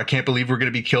die. Oh, I can't believe we're going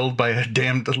to be killed by a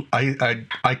damned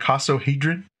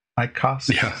icosahedron.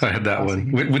 Yeah, I had that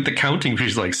one. With the counting,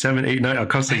 she's like 7, 8, 9,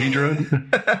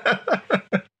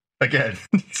 icosahedron. Again,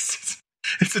 it's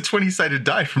a 20-sided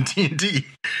die from D&D.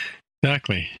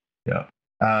 Exactly. Yeah.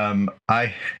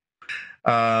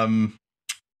 The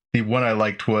one I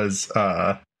liked was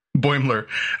Boimler.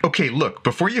 Okay, look,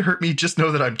 before you hurt me, just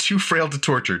know that I'm too frail to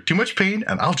torture. Too much pain,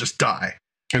 and I'll just die.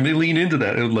 And they lean into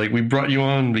that. It was like, we brought you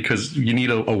on because you need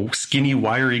a skinny,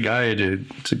 wiry guy to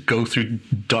go through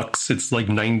ducts. It's like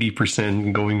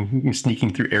 90%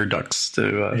 sneaking through air ducts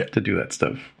to do that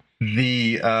stuff.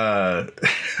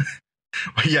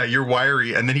 You're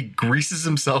wiry, and then he greases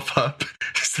himself up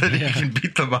so that he can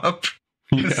beat them up.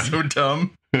 Yeah. It's so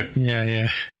dumb. Yeah.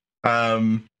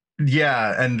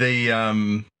 And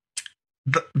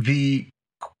the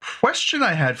question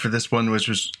I had for this one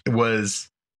was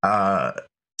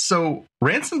so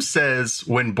Ransom says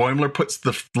when Boimler puts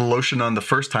the lotion on the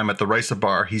first time at the Risa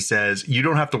bar, he says, you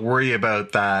don't have to worry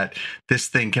about that. This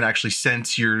thing can actually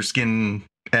sense your skin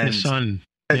and the sun.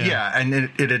 Yeah, and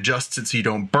it adjusts it so you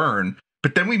don't burn.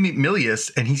 But then we meet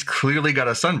Milius, and he's clearly got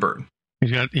a sunburn.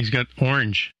 He's got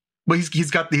orange. Well,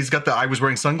 he's got the I was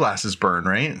wearing sunglasses burn,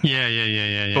 right?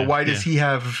 Yeah. But why does he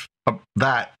have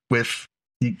that with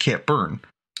you can't burn?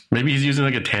 Maybe he's using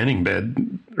like a tanning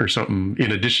bed or something in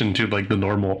addition to like the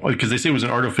normal, because they say it was an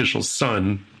artificial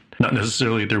sun, not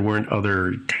necessarily there weren't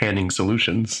other tanning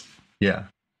solutions. Yeah,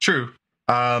 true.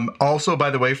 Also, by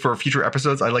the way, for future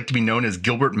episodes, I like to be known as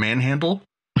Gilbert Manhandle.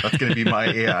 That's going to be my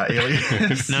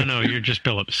alias. No, you're just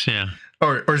Billups, yeah.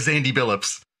 Or Zandy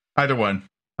Billups, either one.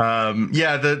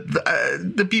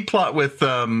 The B plot with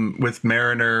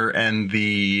Mariner and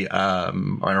the I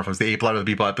don't know if it was the A plot or the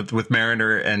B plot, but with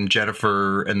Mariner and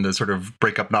Jennifer and the sort of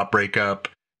breakup, not breakup,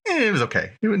 it was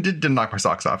okay. It didn't knock my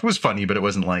socks off. It was funny, but it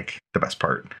wasn't like the best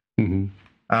part.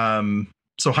 Mm-hmm.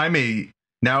 So Jaime,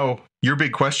 now your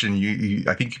big question. You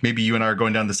I think maybe you and I are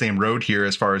going down the same road here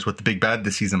as far as what the big bad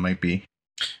this season might be.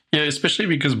 Yeah, especially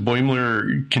because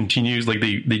Boimler continues, like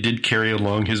they did carry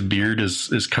along his beard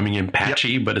is coming in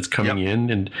patchy, but it's coming in,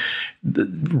 and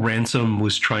Ransom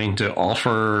was trying to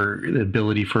offer the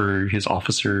ability for his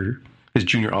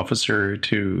junior officer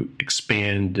to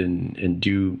expand and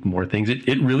do more things.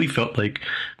 It really felt like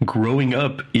growing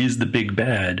up is the big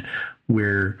bad,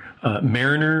 where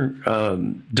Mariner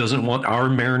doesn't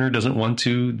want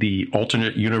to. The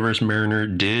alternate universe Mariner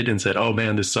did and said, oh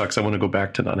man, this sucks. I want to go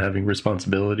back to not having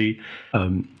responsibility.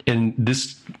 And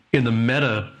this, in the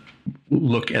meta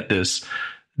look at this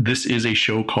is a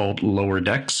show called Lower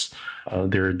Decks.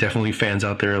 There are definitely fans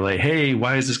out there like, hey,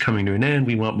 why is this coming to an end?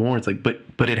 We want more. It's like,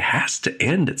 but it has to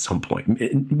end at some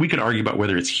point. We could argue about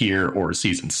whether it's here or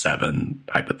season 7,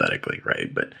 hypothetically,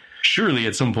 right? But surely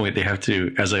at some point they have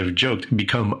to, as I've joked,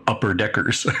 become upper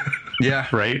deckers. Yeah.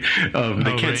 Right?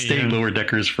 They can't stay lower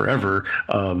deckers forever.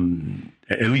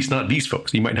 At least not these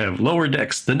folks. You might have lower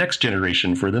decks the next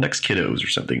generation for the next kiddos or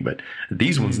something, but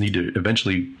these ones need to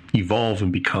eventually evolve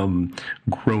and become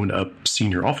grown-up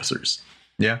senior officers.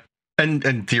 Yeah.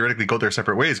 And theoretically go their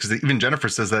separate ways, because even Jennifer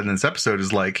says that in this episode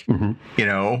is like, you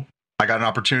know, I got an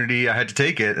opportunity, I had to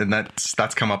take it, and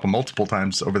that's come up multiple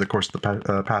times over the course of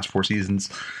the past 4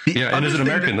 seasons. And as an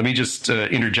American, let me just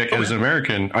interject. As an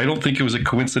American, I don't think it was a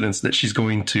coincidence that she's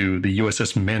going to the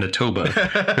USS Manitoba,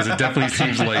 because it definitely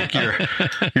seems like your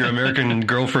American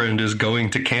girlfriend is going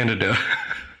to Canada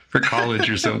for college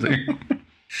or something.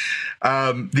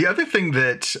 The other thing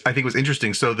that I think was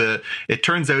interesting, so it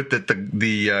turns out that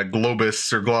the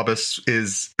Globus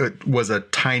was a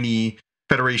tiny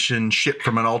Federation ship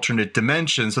from an alternate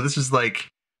dimension. So this is like,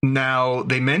 now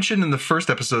they mentioned in the first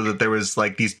episode that there was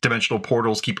like these dimensional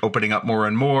portals keep opening up more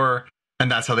and more, and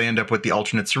that's how they end up with the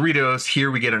alternate Cerritos. Here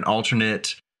we get an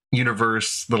alternate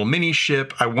universe little mini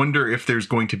ship. I wonder if there's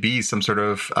going to be some sort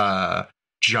of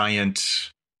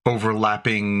giant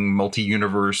overlapping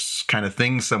multi-universe kind of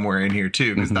thing somewhere in here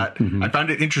too, because I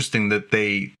found it interesting that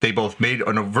they both made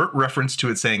an overt reference to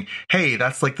it, saying, hey,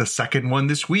 that's like the second one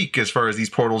this week as far as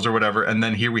these portals or whatever, and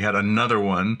then here we had another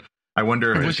one. I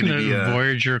wonder if it's going to be a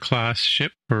Voyager class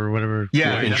ship or whatever.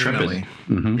 Yeah, definitely.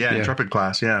 Intrepid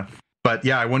class. Yeah, but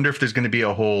yeah, I wonder if there's going to be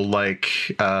a whole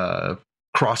like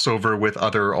crossover with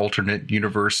other alternate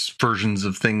universe versions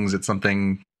of things. It's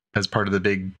something as part of the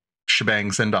big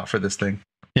shebang send off for this thing.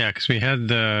 Yeah, because we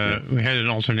had an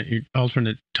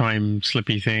alternate time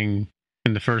slippy thing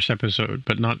in the first episode,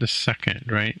 but not the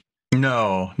second, right?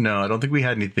 No, I don't think we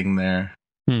had anything there.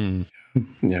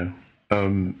 Yeah.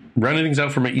 Rounding things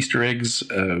out for my Easter eggs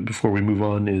before we move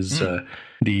on is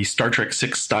the Star Trek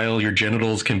 6 style. Your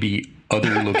genitals can be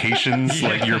other locations,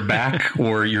 like your back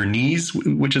or your knees,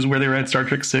 which is where they were at Star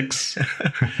Trek 6.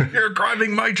 You're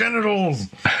grabbing my genitals.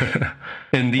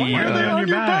 And why are they on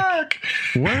your back?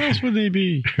 Where else would they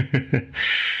be?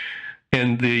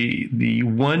 And the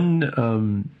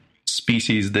one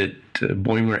species that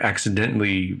Boimler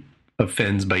accidentally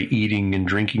offends by eating and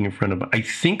drinking in front of, I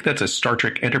think that's a Star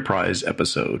Trek Enterprise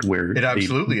episode where it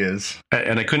absolutely is.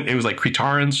 And it was like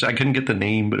Cretarans. I couldn't get the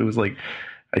name, but it was like,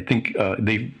 I think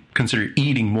they consider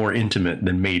eating more intimate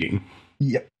than mating.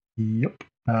 Yep.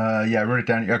 I wrote it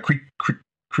down.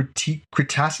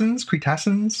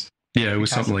 Cretasins? Yeah, it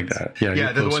was something like that.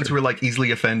 Yeah, they're the ones who were like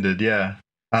easily offended. Yeah.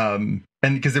 And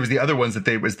because there was the other ones that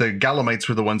the Galamites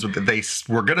were the ones that they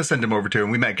were going to send him over to,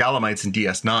 and we met Galamites in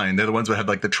DS9. They're the ones that had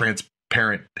like the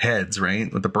transparent heads,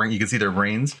 right? With the brain, you can see their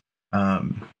brains.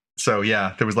 So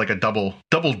yeah, there was like a double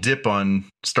dip on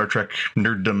Star Trek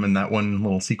nerddom in that one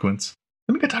little sequence.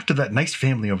 Let me go talk to that nice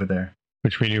family over there.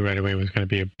 Which we knew right away was going to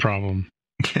be a problem.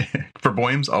 For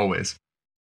Boyms, always.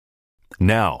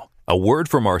 Now, a word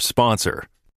from our sponsor.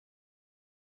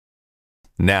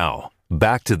 Now,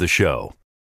 back to the show.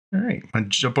 All right, I'll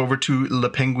jump over to Le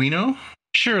Penguino.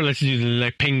 Sure, let's do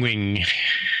Le Penguin.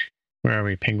 Where are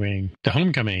we? Penguin. The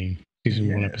Homecoming,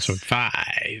 season 1, episode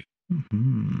 5.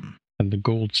 And the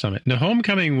Gold Summit. The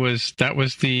Homecoming was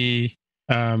the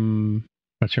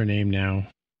what's her name now?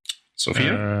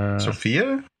 Sophia?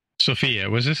 Sophia?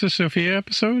 Was this a Sophia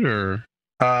episode or?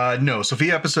 No,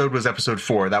 Sophia episode was episode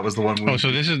 4. That was the one.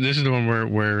 So this is the one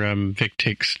where Vic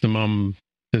takes the mom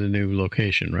to the new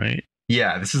location, right?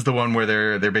 Yeah, this is the one where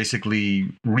they're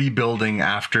basically rebuilding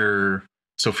after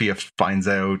Sophia finds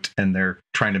out, and they're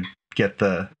trying to get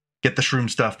the shroom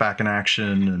stuff back in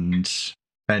action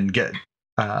and get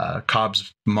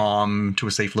Cobb's mom to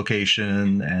a safe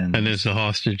location. And there's the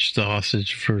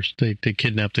hostage first. They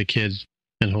kidnap the kids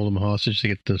and hold them hostage to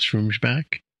get the shrooms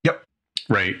back. Yep.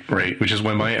 Right. Which is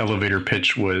why my elevator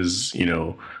pitch was,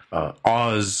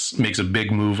 Oz makes a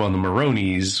big move on the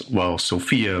Maronis, while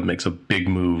Sophia makes a big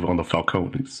move on the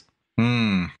Falcones.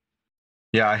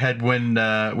 Yeah, I had when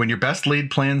your best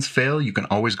laid plans fail, you can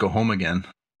always go home again.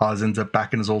 Oz ends up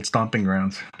back in his old stomping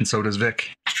grounds, and so does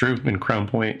Vic. It's true, in Crown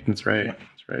Point. That's right. Yep.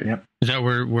 That's right. Yep. Is that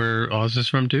where Oz is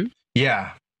from too?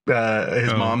 Yeah.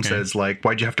 His mom says, like,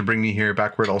 why'd you have to bring me here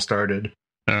back where it all started?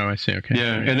 Oh, I see. Okay.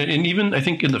 Yeah, and even I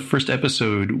think in the first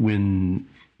episode when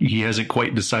he hasn't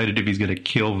quite decided if he's going to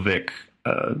kill Vic,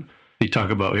 they talk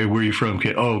about, hey, where are you from,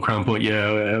 kid? Oh, Crown Point. Yeah,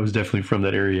 I was definitely from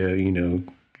that area,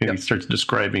 And he starts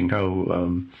describing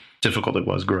how difficult it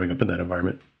was growing up in that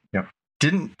environment. Yep.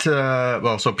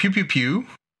 So Pew Pew Pew.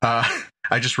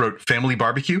 I just wrote family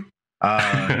barbecue.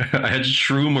 Uh, I had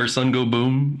Shroom or Sun Go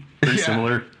Boom. Very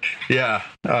similar. Yeah.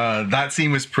 That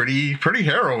scene was pretty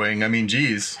harrowing. I mean,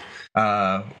 geez.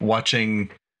 Watching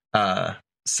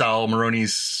Sal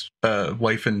Maroni's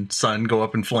wife and son go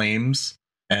up in flames,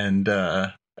 and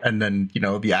then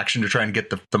the action to try and get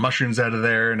the mushrooms out of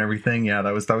there and everything. Yeah,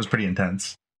 that was pretty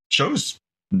intense. Show's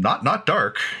not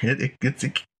dark. It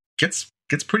gets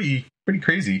pretty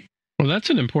crazy. Well,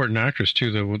 that's an important actress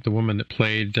too. The woman that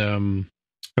played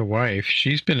the wife.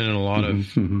 She's been in a lot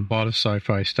of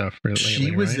sci-fi stuff lately.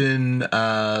 She was in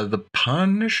the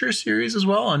Punisher series as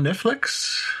well on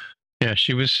Netflix. Yeah,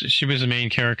 she was the main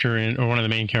character or one of the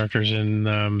main characters in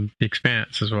The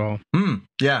Expanse as well.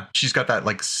 Yeah, she's got that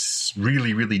like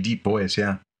really, really deep voice.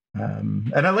 Yeah,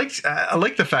 and I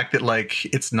like the fact that like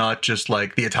it's not just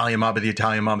like the Italian mob of the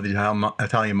Italian mob of the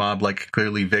Italian mob. Like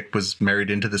clearly Vic was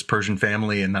married into this Persian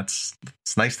family, and it's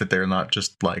nice that they're not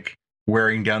just like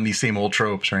wearing down these same old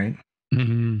tropes, right?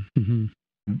 Didn't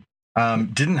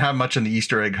have much in the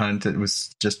Easter egg hunt. It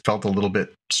was just felt a little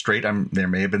bit straight. There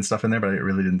may have been stuff in there, but I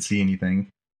really didn't see anything.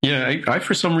 Yeah, I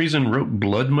for some reason wrote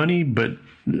blood money, but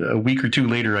a week or two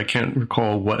later, I can't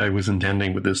recall what I was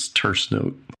intending with this terse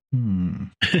note.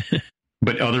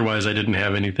 But otherwise, I didn't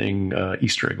have anything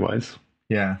Easter egg wise.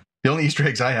 Yeah. The only Easter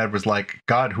eggs I had was like,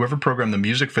 God, whoever programmed the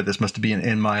music for this must have been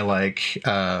in my like,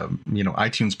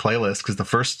 iTunes playlist, because the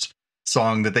first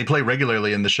song that they play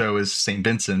regularly in the show is St.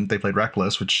 Vincent. They played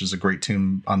Reckless, which is a great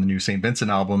tune on the new St.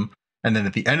 Vincent album. And then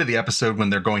at the end of the episode, when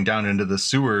they're going down into the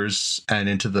sewers and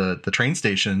into the train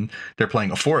station, they're playing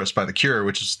A Forest by The Cure,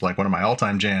 which is like one of my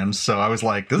all-time jams. So I was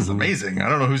like, this is amazing. I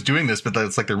don't know who's doing this, but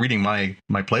it's like they're reading my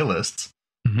playlists.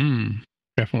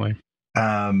 Definitely.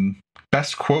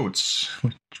 Best quotes.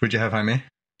 What'd you have, Jaime?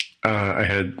 I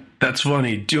had, "That's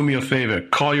funny. Do me a favor.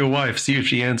 Call your wife. See if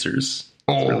she answers."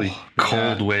 It's a really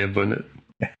cold way of putting it.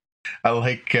 Yeah. I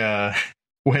like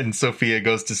when Sophia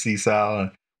goes to see Sal.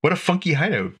 What a funky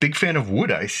hideout. Big fan of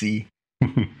wood, I see.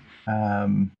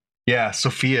 Yeah,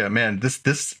 Sophia, man,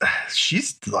 this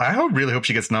I really hope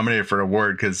she gets nominated for an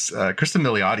award, because Kristen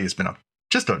Milioti has been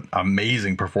just an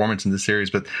amazing performance in this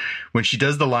series. But when she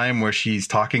does the line where she's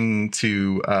talking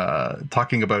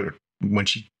about when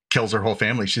she kills her whole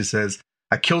family, she says,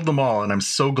 "I killed them all, and I'm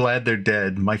so glad they're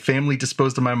dead. My family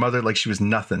disposed of my mother like she was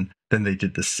nothing. Then they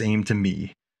did the same to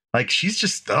me." Like, she's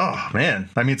just, oh, man.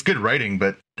 I mean, it's good writing,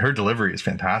 but her delivery is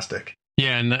fantastic.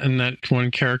 Yeah, and that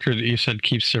one character that you said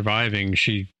keeps surviving,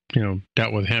 she,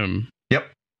 dealt with him.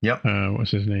 Yep.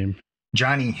 What's his name?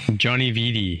 Johnny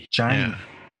Vitti. Johnny. Yeah.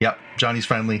 Yep, Johnny's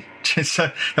finally.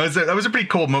 that was a pretty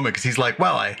cool moment, because he's like,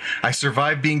 "Well, I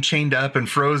survived being chained up and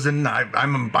frozen.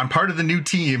 I'm part of the new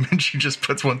team," and she just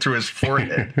puts one through his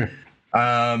forehead.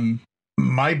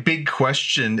 My big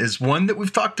question is one that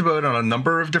we've talked about on a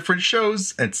number of different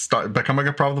shows. It's becoming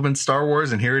a problem in Star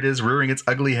Wars, and here it is rearing its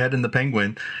ugly head in The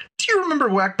Penguin. Do you remember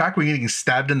back when getting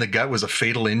stabbed in the gut was a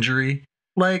fatal injury?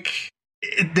 Like,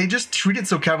 they just treat it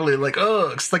so cavalierly, like,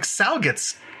 oh, it's like Sal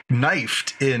gets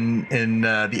knifed in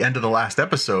the end of the last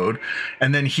episode,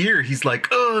 and then here he's like,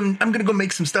 "Oh, I'm gonna go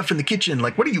make some stuff in the kitchen."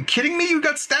 Like, what are you kidding me? You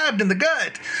got stabbed in the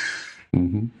gut.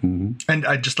 And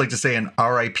I'd just like to say an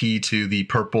RIP to the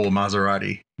purple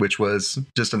Maserati, which was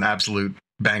just an absolute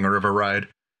banger of a ride.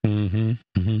 We'll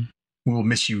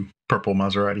miss you, purple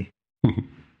Maserati.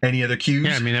 Any other cues?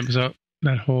 Yeah, I mean, that was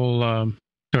that whole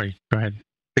sorry, go ahead.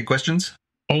 Big questions?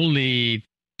 Only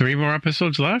 3 more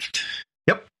episodes left?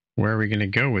 Yep. Where are we going to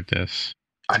go with this?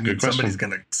 I mean,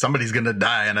 somebody's gonna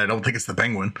die, and I don't think it's the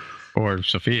Penguin or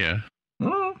Sophia.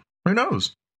 Well, who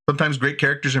knows? Sometimes great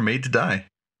characters are made to die.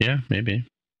 Yeah, maybe.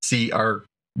 See our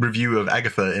review of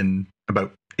Agatha in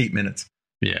about 8 minutes.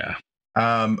 Yeah.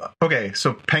 Okay,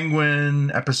 so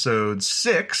Penguin episode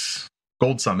 6,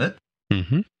 Gold Summit.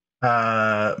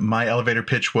 My elevator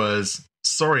pitch was,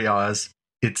 "Sorry, Oz,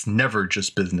 it's never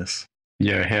just business."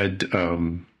 Yeah, I had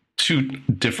 2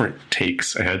 different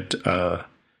takes. I had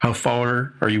 "How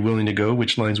far are you willing to go?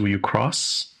 Which lines will you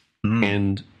cross?"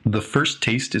 And "The first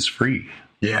taste is free."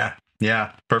 Yeah,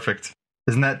 perfect.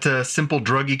 Isn't that simple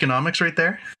drug economics right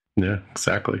there? Yeah,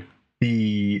 exactly.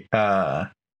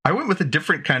 I went with a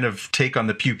different kind of take on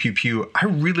the pew pew pew. I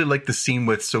really like the scene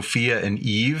with Sophia and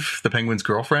Eve, the Penguin's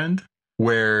girlfriend,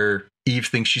 where Eve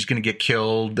thinks she's going to get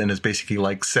killed and is basically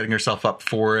like setting herself up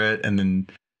for it, and then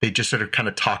they just sort of kind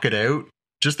of talk it out.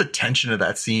 Just the tension of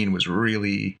that scene was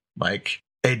really like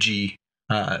edgy.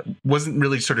 Wasn't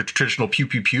really sort of traditional pew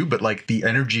pew pew, but like the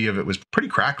energy of it was pretty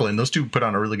crackling. Those two put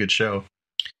on a really good show.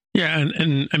 Yeah,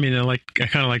 and I mean, I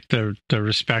kind of like the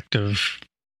respect of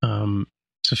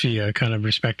Sophia, kind of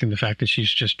respecting the fact that she's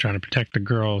just trying to protect the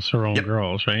girls, her own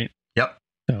girls, right? Yep.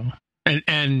 So,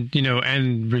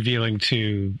 and revealing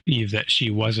to Eve that she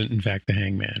wasn't in fact the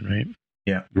hangman, right?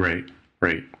 Yeah. Right.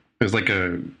 There's like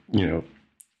a,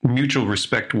 mutual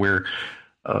respect where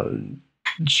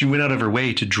she went out of her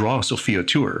way to draw Sophia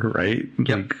to her, right?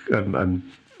 Yep. Like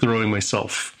I'm throwing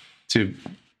myself to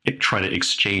try to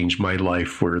exchange my life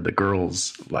for the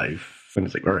girl's life. And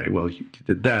it's like, all right, well, you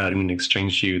did that. I'm going to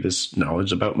exchange you this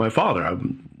knowledge about my father.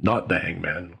 I'm not the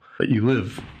hangman, but you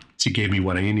live. She gave me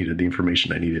what I needed, the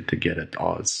information I needed to get at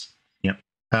Oz. Yep.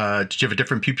 Did you have a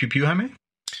different pew pew pew, Jaime?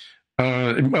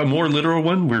 A more literal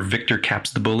one where Victor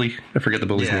caps the bully. I forget the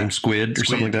bully's name, Squid or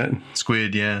something like that.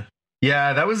 Squid, yeah.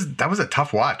 Yeah, that was a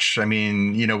tough watch. I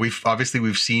mean,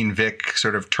 we've seen Vic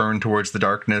sort of turn towards the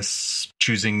darkness,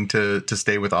 choosing to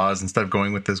stay with Oz instead of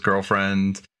going with his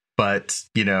girlfriend. But,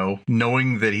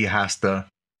 knowing that he has to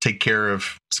take care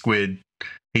of Squid,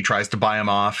 he tries to buy him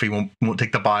off. He won't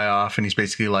take the buy off, and he's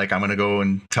basically like, I'm going to go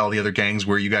and tell the other gangs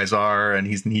where you guys are, and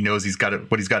he knows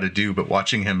what he's got to do. But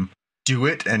watching him do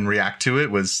it and react to it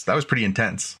was pretty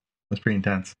intense. It was pretty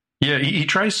intense. Yeah, he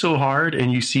tries so hard,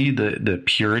 and you see the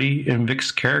purity in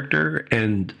Vic's character,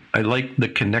 and I like the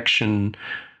connection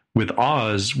with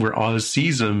Oz, where Oz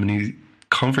sees him and he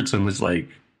comforts him. It's like,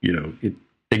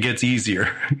 it gets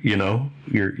easier.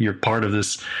 You're part of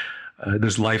this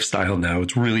this lifestyle now.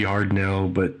 It's really hard now,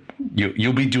 but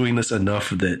you'll be doing this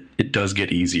enough that it does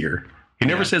get easier. He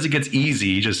never says it gets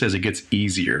easy; he just says it gets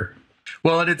easier.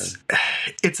 Well, and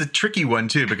it's a tricky one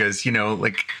too, because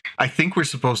I think we're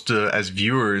supposed to, as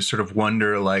viewers, sort of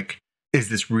wonder, like, is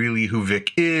this really who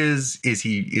Vic is? Is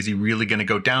he really going to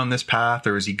go down this path,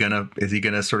 or is he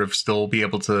gonna sort of still be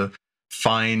able to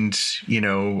find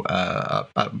a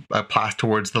path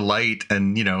towards the light?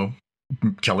 And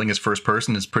killing his first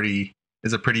person is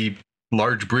a pretty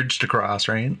large bridge to cross,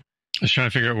 right? I was trying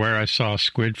to figure out where I saw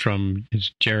Squid from.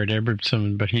 It's Jared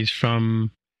Abramson, but he's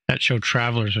from that show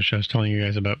Travelers, which I was telling you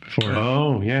guys about before.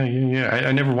 Oh, yeah.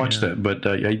 I never watched that, but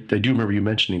I do remember you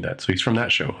mentioning that. So he's from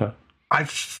that show, huh? I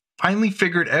finally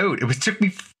figured out. It took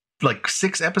me like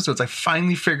 6 episodes. I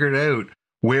finally figured out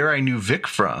where I knew Vic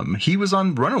from. He was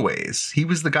on Runaways. He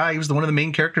was the guy. He was one of the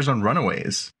main characters on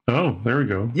Runaways. Oh, there we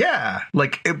go. Yeah,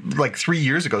 like 3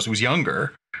 years ago. So he was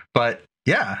younger, but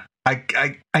yeah.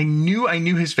 I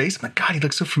knew his face. I'm like, God, he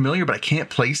looks so familiar, but I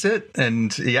can't place it.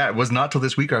 And yeah, it was not till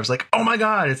this week where I was like, oh my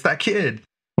God, it's that kid.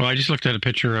 Well, I just looked at a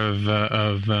picture of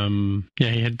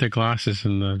he had the glasses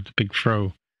and the big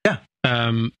fro. Yeah.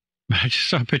 I just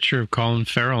saw a picture of Colin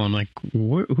Farrell. I'm like,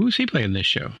 who's he playing this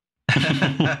show?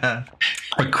 A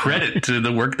credit to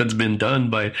the work that's been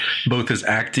done by both his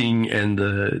acting and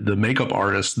the makeup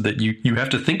artist, that you have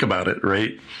to think about it,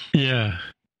 right? Yeah.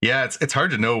 Yeah, it's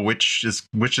hard to know which is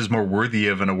more worthy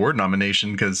of an award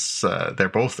nomination, because they're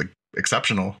both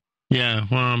exceptional. Yeah,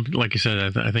 well, like you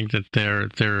said, I think that they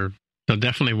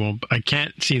definitely won't. I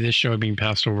can't see this show being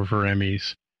passed over for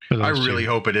Emmys. I really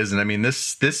hope it isn't. I mean,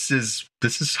 this is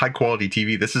high quality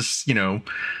TV. This is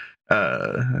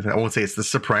I won't say it's The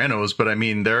Sopranos, but I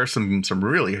mean, there are some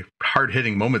really hard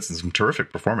hitting moments and some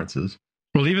terrific performances.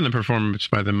 Well, even the performance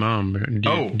by the mom,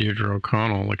 Deirdre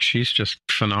O'Connell, like, she's just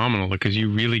phenomenal, because you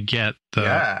really get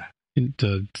the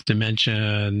dementia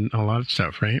and a lot of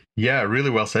stuff, right? Yeah, really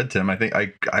well said, Tim. I think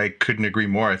I couldn't agree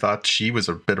more. I thought she was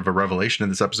a bit of a revelation in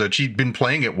this episode. She'd been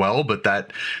playing it well, but the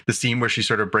scene where she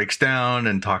sort of breaks down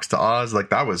and talks to Oz,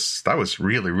 like, that was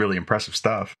really, really impressive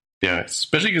stuff. Yeah,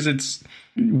 especially because it's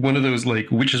one of those,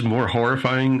 like, which is more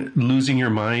horrifying, losing your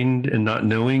mind and not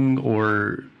knowing,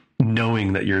 or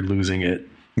knowing that you're losing it.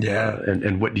 Yeah.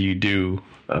 And what do you do?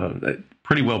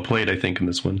 Pretty well played, I think, in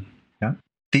this one. Yeah.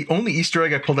 The only Easter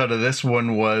egg I pulled out of this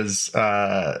one was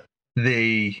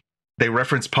they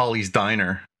referenced Polly's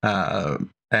Diner.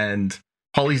 And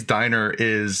Polly's Diner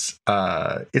is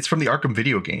it's from the Arkham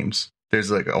video games. There's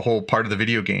like a whole part of the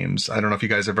video games. I don't know if you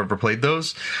guys have ever played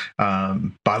those, but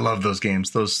I love those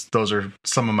games. Those are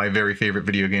some of my very favorite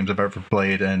video games I've ever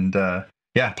played. And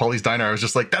yeah, Polly's Diner, I was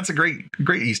just like, that's a great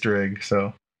Easter egg.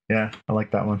 So yeah, I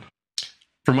like that one.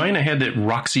 For mine, I had that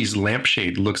Roxy's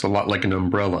lampshade looks a lot like an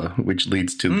umbrella, which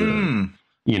leads to the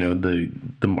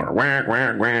more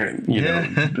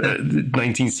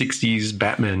 1960s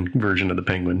Batman version of the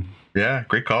Penguin. Yeah,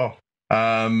 great call.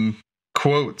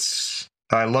 Quotes.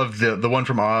 I love the one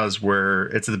from Oz where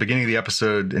it's at the beginning of the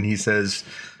episode and he says,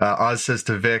 Oz says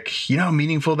to Vic, you know how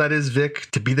meaningful that is, Vic,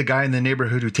 to be the guy in the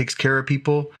neighborhood who takes care of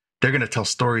people? They're going to tell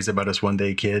stories about us one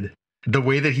day, kid. the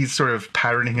way that he's sort of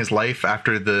patterning his life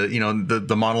after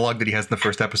the monologue that he has in the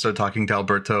first episode, talking to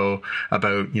Alberto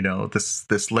about,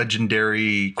 this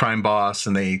legendary crime boss,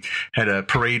 and they had a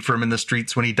parade for him in the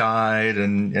streets when he died,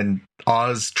 and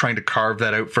Oz trying to carve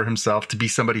that out for himself to be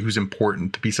somebody who's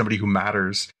important, to be somebody who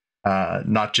matters,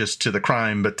 not just to the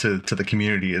crime, but to the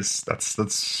community.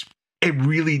 It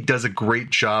really does a great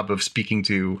job of speaking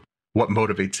to what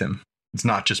motivates him. It's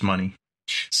not just money.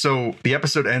 So the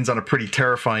episode ends on a pretty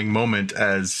terrifying moment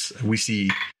as we see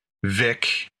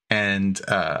Vic and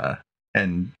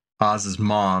Oz's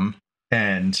mom,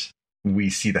 and we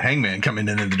see the hangman coming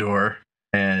in the door.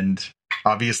 And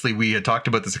obviously we had talked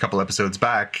about this a couple episodes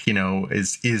back,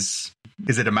 is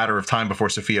it a matter of time before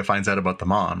Sophia finds out about the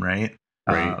mom, right?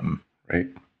 Right.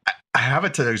 I have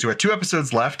it to 2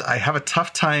 episodes left. I have a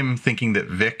tough time thinking that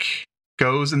Vic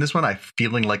goes in this one. I'm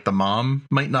feeling like the mom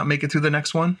might not make it through the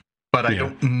next one, but I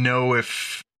don't know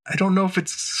if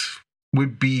it's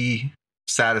would be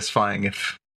satisfying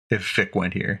if Vic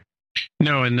went here.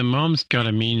 No, and the mom's got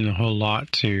to mean a whole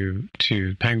lot to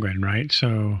Penguin, right?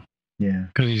 So yeah,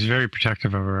 because he's very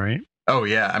protective of her, right? Oh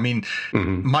yeah, I mean,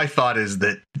 my thought is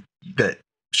that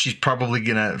Sophia's probably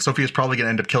gonna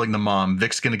end up killing the mom.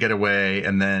 Vic's gonna get away,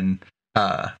 and then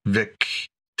Vic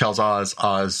tells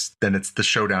Oz, then it's the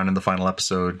showdown in the final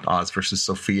episode, Oz versus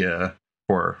Sophia,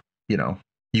 for,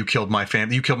 you killed my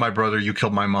family, you killed my brother, you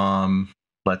killed my mom,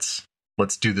 let's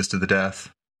do this to the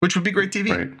death, which would be great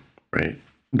TV. Right.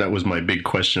 That was my big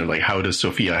question of, like, how does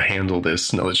Sophia handle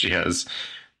this now that she has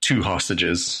 2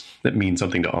 hostages that mean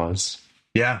something to Oz?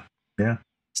 Yeah.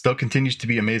 Still continues to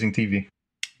be amazing TV.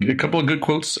 A couple of good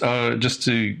quotes, just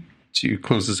to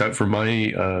close this out for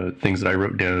my things that I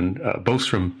wrote down, both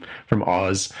from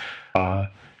Oz.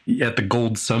 At the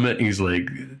Gold Summit, he's like,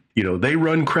 they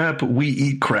run crap, we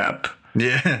eat crap.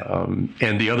 Yeah.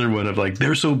 And the other one of, like,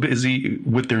 they're so busy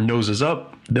with their noses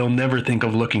up, they'll never think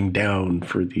of looking down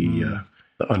for the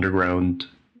underground.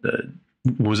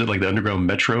 Was it like the underground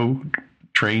metro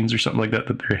trains or something like that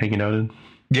they're hanging out in?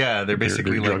 Yeah, they're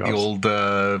basically like the old,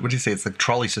 what do you say? It's like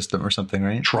trolley system or something,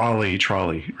 right? Trolley.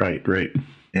 Right.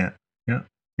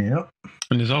 Yeah.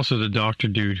 And there's also the doctor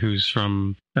dude who's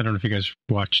from, I don't know if you guys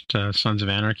watched Sons of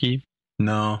Anarchy.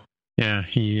 No. Yeah,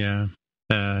 he,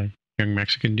 the young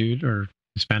Mexican dude or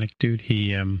Hispanic dude,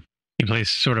 he plays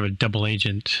sort of a double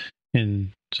agent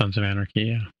in Sons of Anarchy,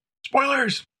 yeah.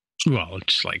 Spoilers! Well,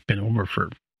 it's like been over for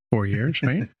 4 years,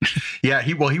 right? Yeah,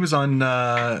 he was on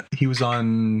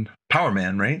Power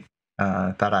Man, right?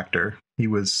 That actor. He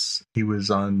was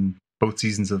on both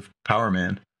seasons of Power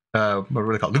Man. What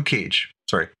were they called? Luke Cage.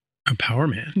 Sorry. Power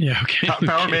Man. Yeah, okay.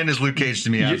 Power Man is Luke Cage to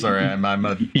me. I'm sorry. I'm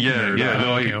a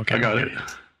nerd. Okay. I got it.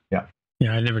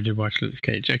 Yeah, I never did watch Luke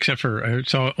Cage, except for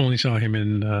only saw him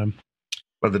in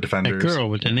The Defenders. That girl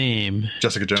with the name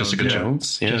Jessica Jones.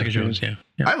 Jessica Jones. Yeah.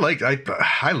 I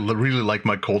really like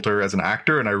Mike Coulter as an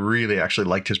actor, and I really actually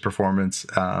liked his performance.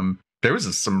 There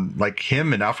was some, like,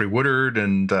 him and Alfred Woodard,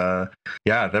 and there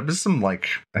was some, like,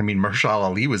 I mean, Mahershala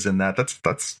Ali was in that.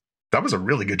 That was a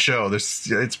really good show.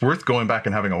 It's worth going back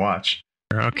and having a watch.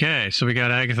 Okay, so we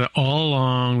got Agatha All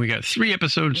Along. We got 3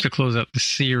 episodes to close out the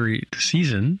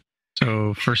season.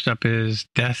 So first up is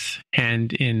Death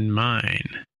Hand in Mine.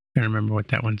 I don't remember what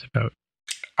that one's about.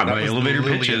 My elevator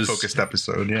pitch is focused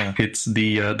episode. Yeah, it's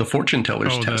the fortune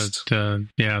teller's test.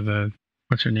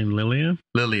 What's her name? Lilia,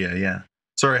 yeah.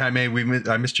 Sorry, Jaime,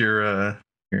 I missed your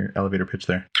elevator pitch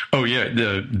there. Oh yeah,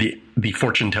 the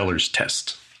fortune teller's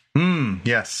test.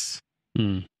 Yes.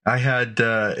 I had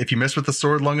if you mess with the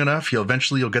sword long enough, you'll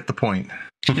get the point.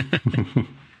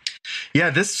 Yeah,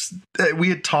 this we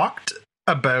had talked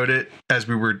about it as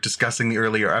we were discussing the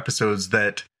earlier episodes,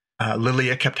 that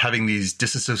Lilia kept having these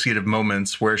disassociative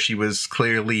moments where she was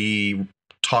clearly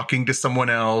talking to someone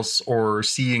else or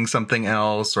seeing something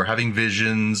else or having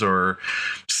visions, or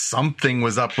something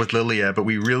was up with Lilia, but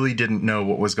we really didn't know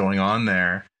what was going on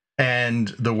there. And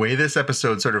the way this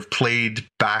episode sort of played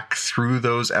back through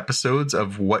those episodes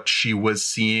of what she was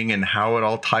seeing and how it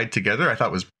all tied together, I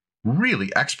thought was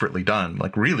really expertly done,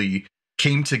 like really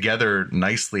came together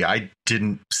nicely. I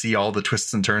didn't see all the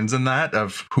twists and turns in that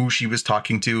of who she was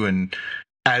talking to, and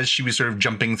as she was sort of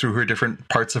jumping through her different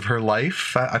parts of her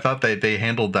life, I thought that they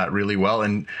handled that really well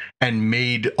and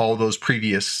made all those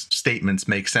previous statements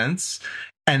make sense.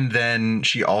 And then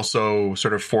she also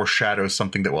sort of foreshadows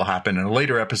something that will happen in a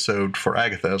later episode for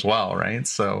Agatha as well, right?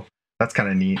 So that's kind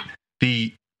of neat.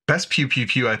 The best pew pew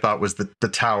pew I thought was the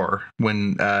tower,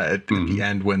 when at the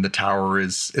end, when the tower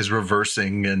is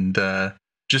reversing and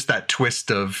just that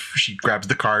twist of she grabs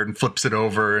the card and flips it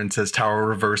over and says tower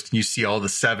reversed, and you see all the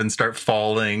seven start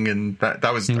falling, and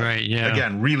that was right. Yeah.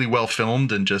 Again, really well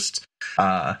filmed, and just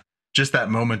that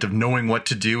moment of knowing what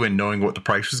to do and knowing what the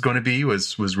price was going to be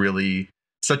was really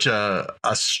such a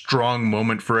strong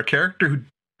moment for a character who,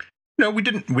 we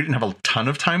didn't have a ton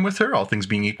of time with her, all things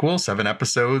being equal. 7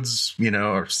 episodes,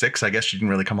 or 6, I guess. She didn't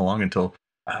really come along until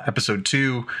episode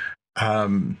 2.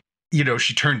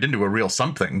 She turned into a real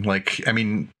something. Like, I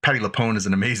mean, Patti LuPone is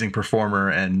an amazing performer,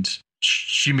 and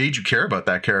she made you care about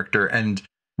that character and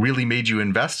really made you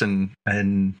invest in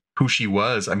who she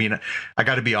was. I mean, I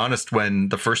got to be honest, when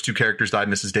the first 2 characters died,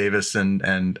 Mrs. Davis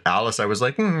and Alice, I was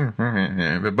like,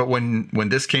 but when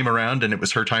this came around and it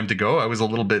was her time to go, I was a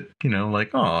little bit,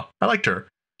 like, oh, I liked her.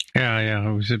 Yeah.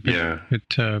 It was a bit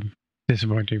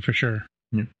disappointing for sure.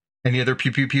 Yeah. Any other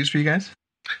pews for you guys?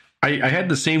 I had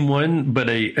the same one, but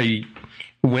I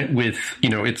went with,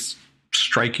 it's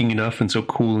striking enough and so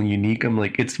cool and unique. I'm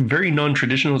like, it's very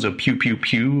non-traditional as a pew pew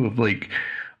pew of like,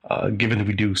 given that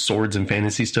we do swords and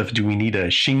fantasy stuff, do we need a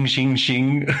shing shing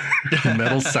shing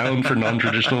metal sound for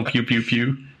non-traditional pew pew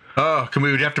pew? Oh,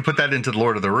 we'd have to put that into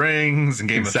Lord of the Rings and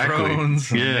Game of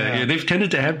Thrones. Yeah. They've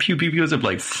tended to have pew pew pews of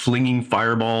like flinging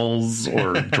fireballs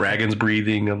or dragons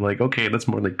breathing. I'm like, okay, that's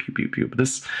more like pew pew pew. But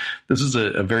this is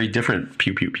a very different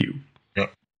pew pew pew. It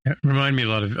reminded me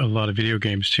a lot of video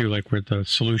games too, like where the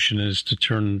solution is to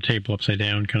turn the table upside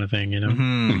down, kind of thing.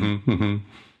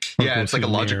 Yeah, it's like a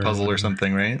logic puzzle or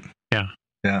something, right? Yeah.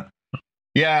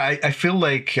 I feel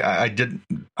like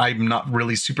I'm not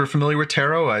really super familiar with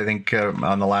tarot. I think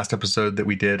on the last episode that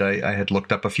we did, I had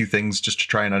looked up a few things just to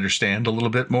try and understand a little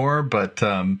bit more, but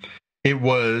it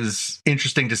was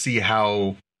interesting to see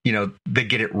how, they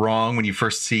get it wrong when you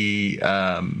first see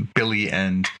Billy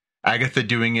and Agatha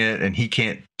doing it, and he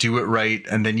can't do it right,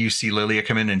 and then you see Lilia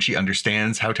come in and she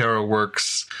understands how tarot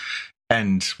works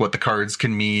and what the cards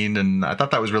can mean, and I thought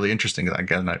that was really interesting.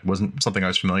 Again, that wasn't something I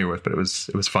was familiar with, but it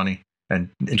was funny and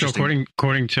interesting. So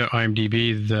according to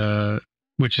IMDb,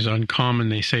 which is uncommon,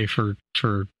 they say for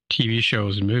TV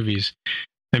shows and movies,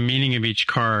 the meaning of each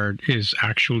card is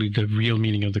actually the real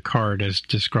meaning of the card as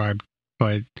described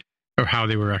by or how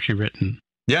they were actually written.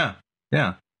 Yeah.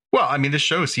 Well, I mean, this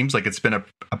show seems like it's been a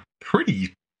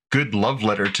pretty good love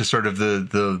letter to sort of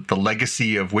the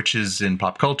legacy of witches in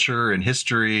pop culture and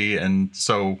history. And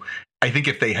so I think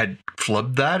if they had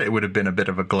flubbed that, it would have been a bit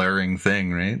of a glaring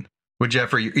thing, right? What'd you have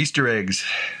for your Easter eggs?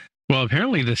 Well,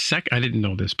 apparently I didn't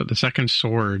know this, but the second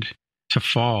sword to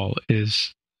fall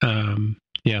is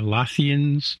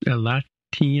Lathian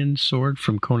sword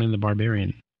from Conan the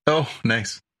Barbarian. Oh,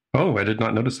 nice. Oh, I did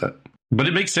not notice that. But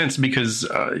it makes sense because,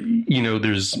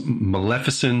 there's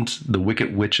Maleficent, the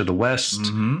Wicked Witch of the West.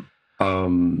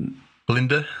 Mm-hmm.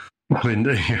 Glinda,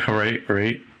 yeah,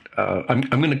 right. I'm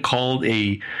going to call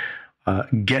it a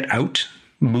Get Out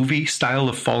movie style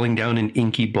of falling down in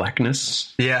inky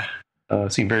blackness. Yeah.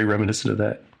 Seem very reminiscent of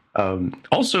that.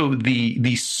 Also,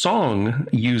 the song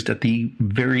used at the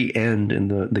very end in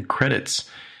the credits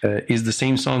is the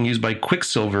same song used by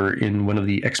Quicksilver in one of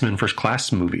the X-Men First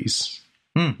Class movies.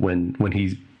 When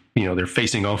he, they're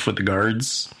facing off with the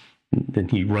guards,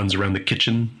 and he runs around the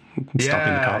kitchen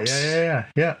stopping the cops.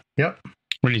 Yeah.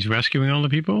 When he's rescuing all the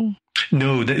people?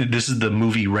 No, this is the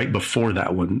movie right before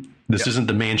that one. This isn't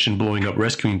the mansion blowing up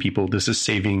rescuing people. This is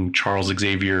saving Charles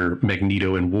Xavier,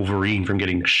 Magneto, and Wolverine from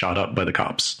getting shot up by the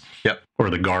cops. Yep. Or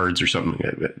the guards or something.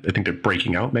 I think they're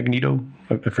breaking out Magneto.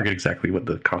 I forget exactly what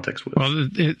the context was. Well,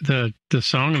 the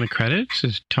song in the credits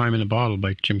is Time in a Bottle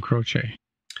by Jim Croce.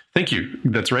 Thank you.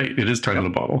 That's right. It is Time in a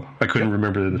Bottle. I couldn't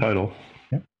remember the title.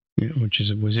 Yep. Yeah, which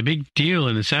was a big deal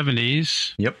in the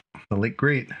 70s. Yep. The late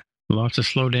great. Lots of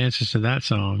slow dances to that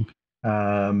song.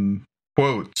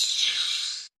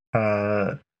 Quotes.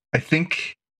 I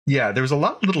think, there was a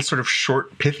lot of little sort of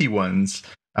short, pithy ones.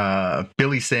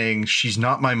 Billy saying, "She's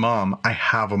not my mom. I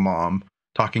have a mom,"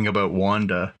 talking about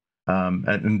Wanda.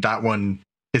 And that one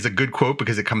is a good quote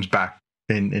because it comes back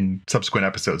in subsequent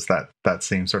episodes, that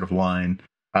same sort of line.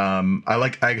 I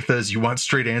liked Agatha's, "You want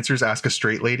straight answers? Ask a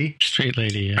straight lady." Straight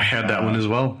lady, yeah. I had that one as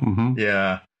well. Mm-hmm.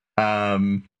 Yeah.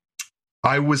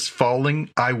 I was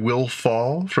falling, I will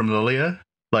fall from Lilia.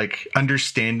 Like,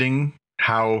 understanding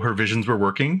how her visions were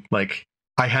working. Like,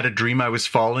 I had a dream I was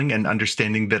falling, and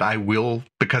understanding that I will,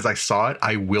 because I saw it,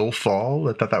 I will fall.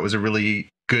 I thought that was a really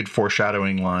good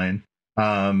foreshadowing line.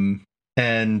 And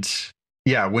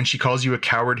yeah, when she calls you a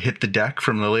coward, hit the deck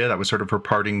from Lilia, that was sort of her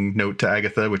parting note to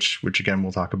Agatha, which again,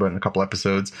 we'll talk about in a couple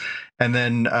episodes. And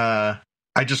then the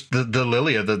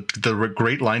Lilia, the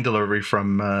great line delivery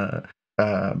from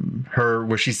her,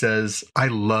 where she says, "I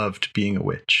loved being a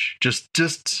witch." Just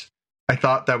I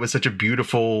thought that was such a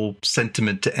beautiful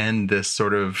sentiment to end this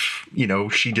sort of,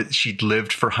 she'd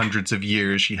lived for hundreds of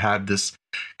years. She had this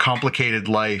complicated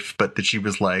life, but that she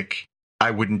was like,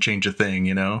 I wouldn't change a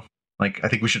thing, Like, I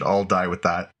think we should all die with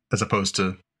that as opposed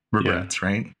to regrets,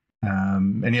 right?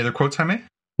 Any other quotes, Jaime?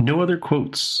 No other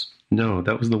quotes. No,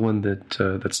 that was the one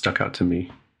that stuck out to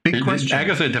me. Big question.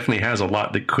 Agatha definitely has a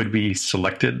lot that could be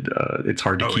selected. It's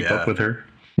hard to keep up with her.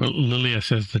 Well, Lilia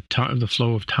says the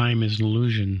flow of time is an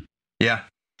illusion. Yeah,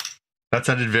 that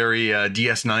sounded very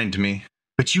DS9 to me.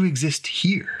 But you exist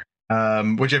here.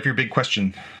 What'd you have for your big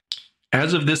question?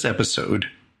 As of this episode,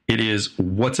 it is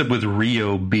what's up with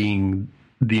Rio being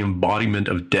the embodiment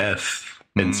of death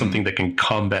and something that can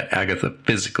combat Agatha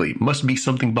physically. Must be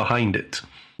something behind it.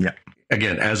 Yeah.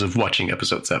 Again, as of watching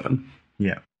episode 7.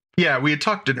 Yeah. Yeah, we had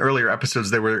talked in earlier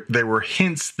episodes. There were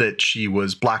hints that she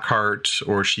was Blackheart,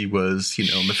 or she was,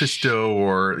 Mephisto,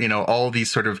 or all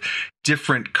these sort of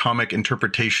different comic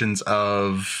interpretations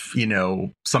of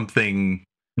something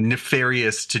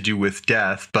nefarious to do with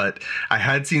death. But I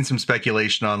had seen some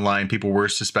speculation online. People were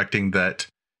suspecting that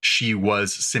she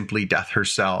was simply Death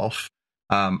herself.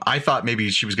 I thought maybe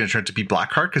she was going to turn out to be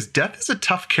Blackheart, because Death is a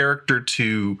tough character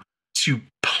to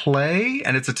play,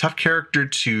 and it's a tough character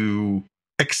to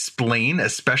explain,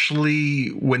 especially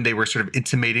when they were sort of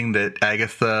intimating that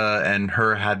Agatha and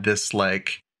her had this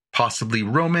like possibly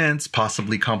romance,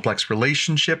 possibly complex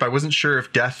relationship. I wasn't sure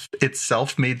if Death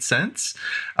itself made sense,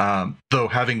 though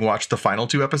having watched the final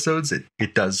 2 episodes,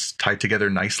 it does tie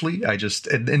together nicely. I just,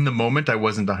 in the moment, I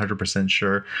wasn't 100%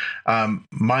 sure.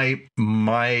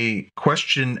 My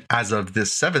question as of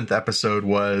this 7th episode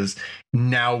was,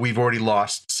 now we've already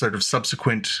lost sort of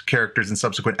subsequent characters in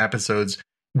subsequent episodes.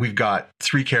 We've got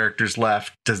 3 characters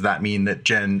left. Does that mean that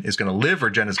Jen is going to live or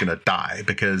Jen is going to die?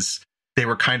 Because they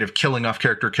were kind of killing off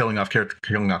character.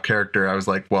 I was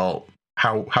like, well,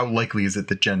 how likely is it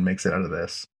that Jen makes it out of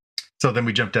this? So then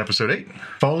we jumped to episode 8.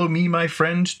 Follow me, my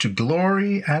friend, to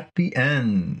glory at the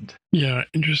end. Yeah,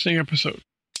 interesting episode.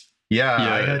 Yeah.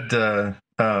 I had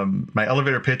my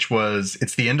elevator pitch was,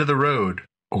 it's the end of the road,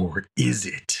 or is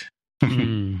it?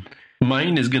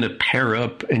 Mine is going to pair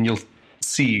up, and you'll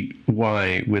see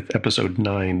why with episode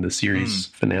 9, the series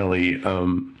finale.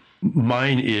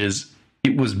 Mine is,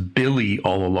 it was Billy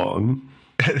all along.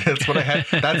 That's what I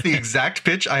had. That's the exact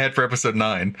pitch I had for episode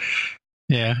 9.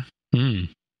 Yeah. Well,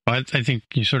 I think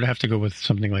you sort of have to go with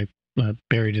something like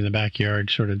buried in the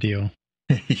backyard sort of deal.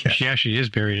 Yeah. She actually is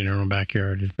buried in her own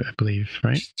backyard, I believe,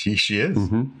 right? She is.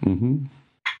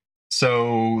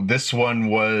 So this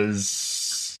one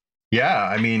was,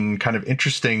 kind of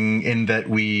interesting in that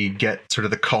we get sort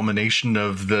of the culmination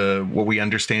of what we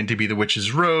understand to be the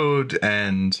Witch's Road,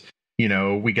 and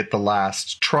we get the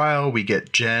last trial. We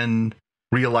get Jen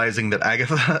realizing that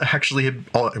Agatha actually it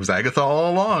was Agatha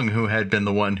all along who had been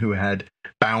the one who had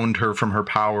bound her from her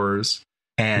powers,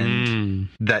 and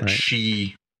that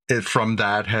she from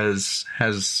that has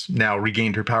now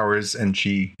regained her powers, and so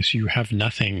you have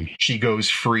nothing. She goes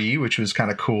free, which was kind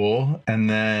of cool. And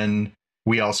then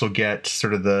we also get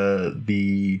sort of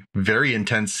the very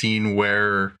intense scene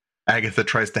where Agatha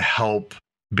tries to help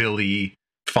Billy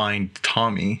find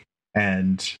Tommy.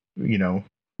 And,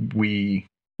 we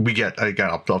get,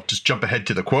 I'll just jump ahead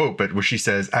to the quote, but where she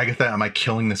says, Agatha, am I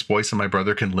killing this boy so my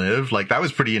brother can live? Like, that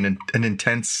was pretty an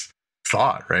intense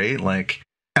thought, right? Like,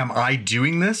 am I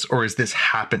doing this, or is this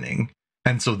happening?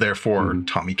 And so therefore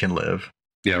Tommy can live.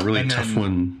 Yeah, really tough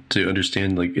one to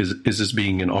understand. Like, is this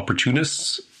being an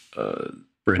opportunist for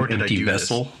an empty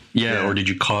vessel? Yeah, or did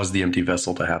you cause the empty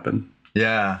vessel to happen?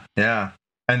 Yeah.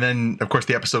 And then, of course,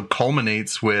 the episode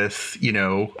culminates with,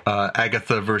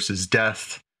 Agatha versus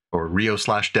Death, or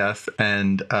Rio/Death,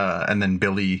 and then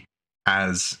Billy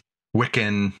as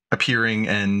Wiccan appearing,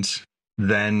 and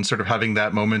then sort of having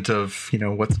that moment of,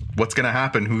 what's going to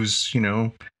happen? Who's,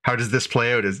 how does this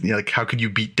play out? Is how could you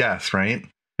beat death, right?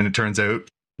 And it turns out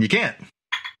you can't.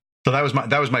 So that was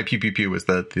my pew was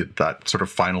that sort of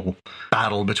final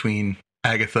battle between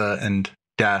Agatha and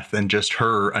death, and just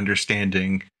her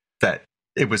understanding that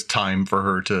it was time for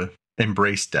her to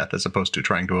embrace death as opposed to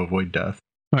trying to avoid death.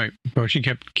 Right. Well, she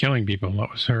kept killing people.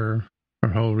 That was her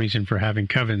whole reason for having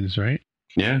covens, right?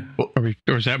 Yeah. Well,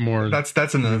 or is that more?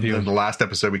 That's in the last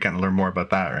episode. We kind of learn more about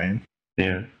that, right?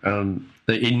 Yeah.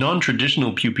 A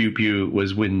non-traditional pew pew pew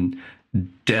was when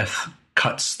death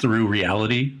cuts through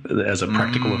reality as a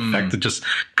practical effect, just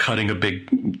cutting a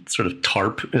big sort of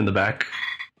tarp in the back.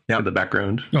 In the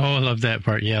background. Oh, I love that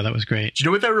part. Yeah, that was great. Do you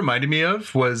know what that reminded me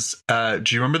of? Was do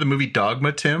you remember the movie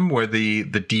Dogma, Tim, where the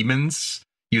demons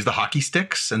use the hockey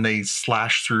sticks and they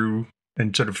slash through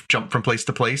and sort of jump from place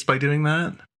to place by doing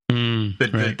that?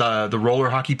 The roller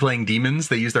hockey playing demons,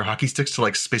 they use their hockey sticks to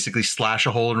like basically slash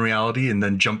a hole in reality and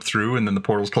then jump through, and then the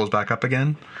portals close back up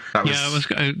again. I was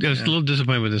a little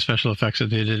disappointed with the special effects that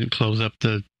they didn't close up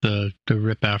the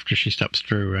rip after she steps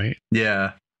through, right?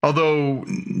 Yeah. Although,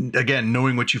 again,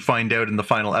 knowing what you find out in the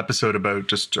final episode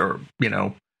about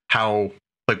how,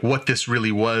 like, what this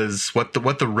really was, what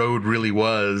the road really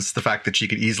was, the fact that she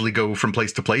could easily go from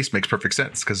place to place makes perfect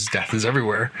sense because death is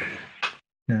everywhere.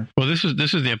 Yeah. Well, this was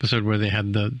the episode where they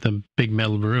had the big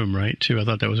metal room, right? Too. I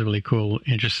thought that was really cool,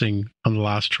 interesting on the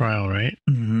last trial, right?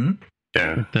 Mm-hmm.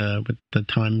 Yeah. With the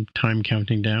time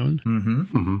counting down. Mm-hmm.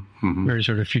 Mm-hmm. Mm-hmm. Very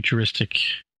sort of futuristic.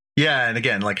 Yeah, and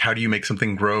again, like, how do you make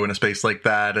something grow in a space like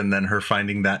that? And then her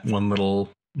finding that one little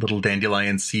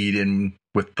dandelion seed in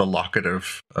with the locket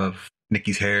of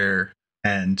Nikki's hair,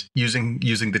 and using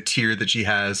the tear that she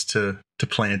has to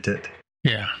plant it.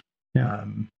 Yeah.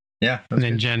 Yeah. And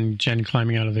then Jen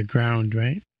climbing out of the ground,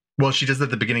 right? Well, she does that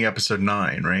at the beginning of episode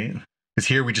 9, right? Because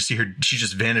here we just see her, she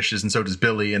just vanishes, and so does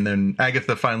Billy, and then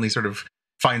Agatha finally sort of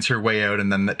finds her way out,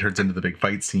 and then that turns into the big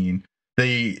fight scene.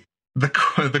 The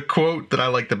quote that I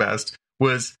like the best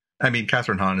was, I mean,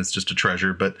 Catherine Hahn is just a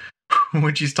treasure, but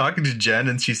when she's talking to Jen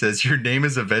and she says, "Your name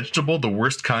is a vegetable, the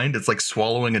worst kind. It's like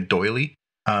swallowing a doily."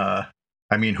 I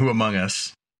mean, who among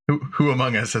us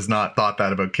has not thought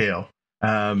that about Kale?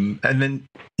 And then,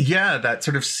 that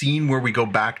sort of scene where we go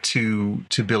back to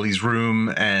Billy's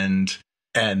room, and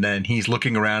then he's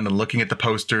looking around and looking at the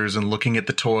posters and looking at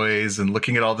the toys and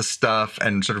looking at all the stuff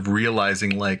and sort of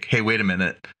realizing, like, hey, wait a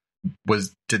minute,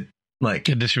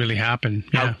 did this really happen?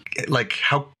 Yeah.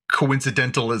 How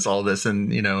coincidental is all this?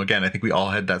 And, again, I think we all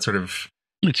had that sort of...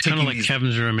 It's kind of like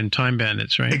Kevin's room in Time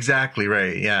Bandits, right? Exactly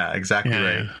right. Yeah, exactly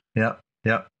right.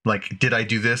 Yep. Like, did I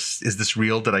do this? Is this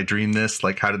real? Did I dream this?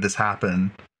 Like, how did this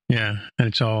happen? Yeah, and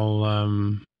it's all...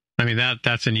 I mean,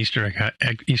 that's an Easter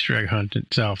egg hunt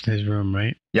itself, his room,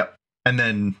 right? Yep. And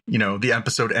then, the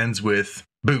episode ends with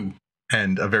Boo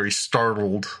and a very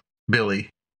startled Billy,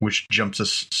 which jumps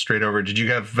us straight over. Did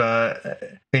you have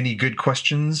any good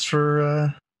questions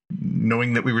for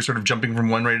knowing that we were sort of jumping from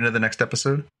one right into the next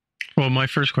episode? Well, my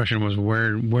first question was,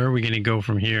 where are we going to go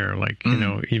from here? Like,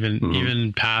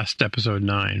 even past episode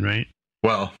 9, right?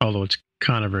 Well, although it's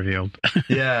kind of revealed.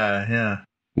 Yeah.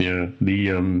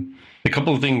 The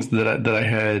couple of things that I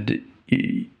had.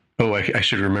 I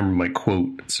should remember my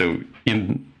quote. So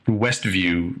in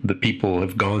Westview, the people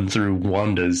have gone through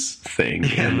Wanda's thing,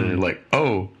 and they're like,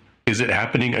 "Oh, is it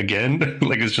happening again?"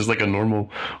 Like, it's just like a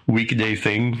normal weekday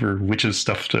thing for witches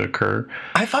stuff to occur.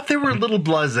 I thought they were a little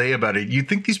blasé about it. You'd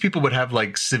think these people would have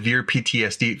like severe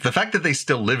PTSD. The fact that they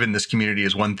still live in this community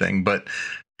is one thing, but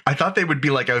I thought they would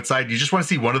be like outside. You just want to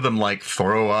see one of them like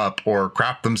throw up or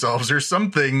crap themselves or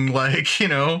something, like,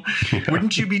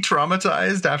 Wouldn't you be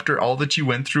traumatized after all that you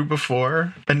went through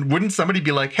before? And wouldn't somebody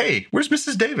be like, "Hey, where's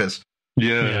Mrs. Davis?"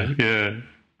 Yeah.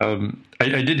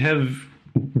 I did have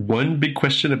one big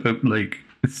question about, like,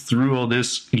 through all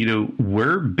this,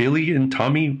 were Billy and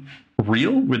Tommy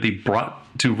real? Were they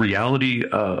brought to reality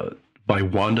by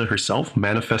Wanda herself,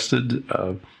 manifested?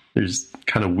 There's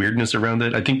kind of weirdness around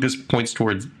it. I think this points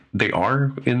towards they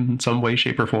are in some way,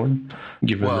 shape, or form,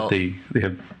 given that they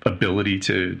have ability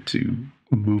to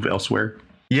move elsewhere.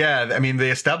 Yeah, I mean, they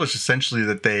established essentially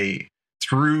that they,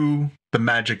 through the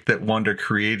magic that Wanda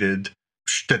created,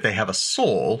 that they have a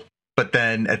soul, but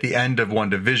then at the end of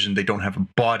WandaVision, they don't have a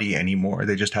body anymore.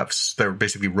 They're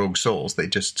basically rogue souls. They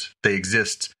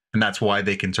exist, and that's why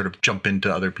they can sort of jump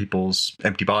into other people's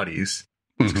empty bodies.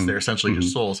 Because they're essentially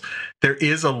just souls. There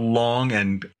is a long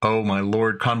and, oh my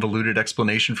lord, convoluted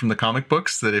explanation from the comic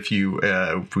books that if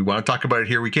we want to talk about it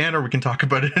here, we can, or we can talk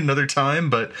about it another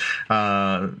time. But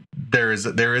there is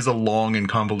a long and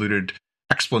convoluted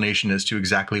explanation as to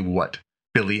exactly what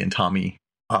Billy and Tommy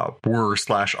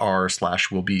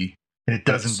were/are/will be, and it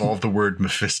does involve the word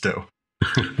Mephisto.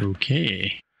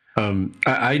 Okay.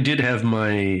 I did have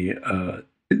my.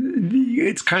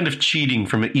 It's kind of cheating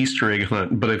from an Easter egg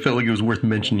hunt, but I felt like it was worth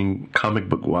mentioning comic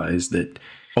book wise that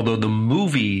although the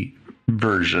movie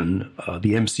version,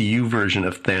 the MCU version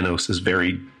of Thanos is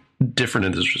very different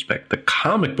in this respect, the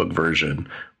comic book version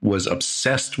was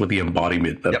obsessed with the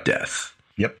embodiment of death.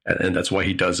 Yep. And that's why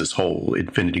he does this whole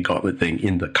Infinity Gauntlet thing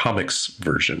in the comics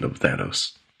version of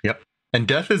Thanos. Yep. And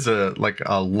death is a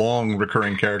long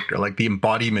recurring character. Like the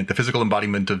physical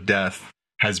embodiment of death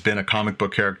has been a comic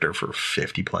book character for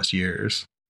 50 plus years,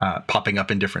 popping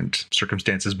up in different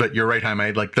circumstances. But you're right,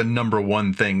 Jaime, like the number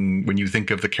one thing when you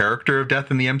think of the character of death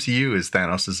in the MCU is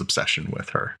Thanos' obsession with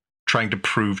her, trying to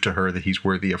prove to her that he's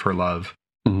worthy of her love.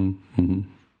 Mm-hmm. Mm-hmm.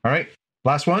 All right.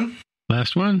 Last one.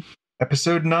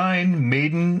 Episode 9,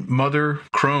 Maiden Mother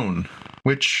Crone.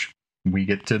 which we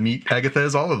get to meet Agatha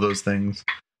as all of those things.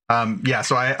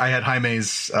 So I had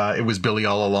Jaime's It Was Billy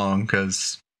All Along,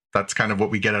 because that's kind of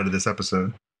what we get out of this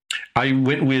episode. I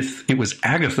went with it was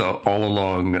Agatha All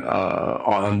Along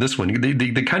on this one.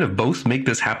 They kind of both make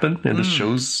this happen, and this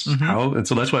shows how. And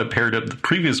so that's why I paired up. The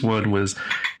previous one was,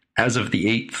 as of the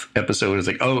 8th episode, it's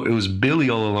like, oh, it was Billy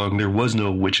all along. There was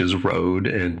no Witch's Road.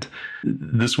 And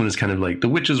this one is kind of like, the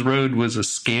Witch's Road was a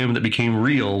scam that became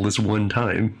real this one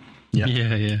time. Yeah.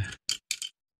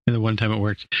 The one time it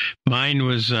worked. Mine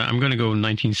was, I'm going to go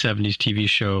 1970s TV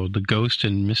show, The Ghost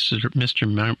and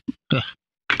Mr.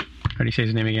 How do you say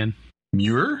his name again?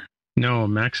 Muir? No,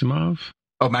 Maximov.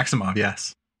 Oh, Maximov,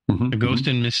 yes. The Ghost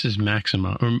and Mrs.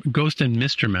 Maximov, or Ghost and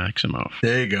Mr. Maximov.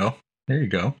 There you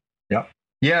go. Yep.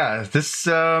 Yeah, this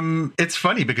it's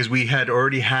funny because we had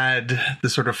already had the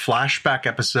sort of flashback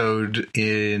episode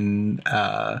in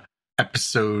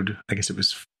episode, I guess it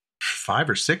was 5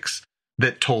 or 6,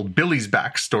 that told Billy's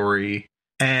backstory,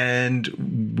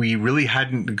 and we really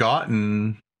hadn't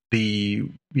gotten the,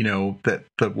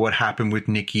 that what happened with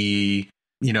Nikki,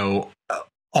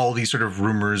 all these sort of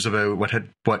rumors about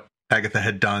what Agatha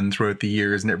had done throughout the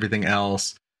years and everything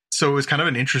else. So it was kind of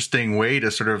an interesting way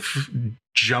to sort of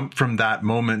jump from that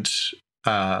moment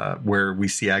where we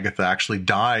see Agatha actually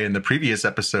die in the previous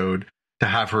episode to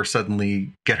have her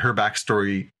suddenly get her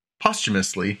backstory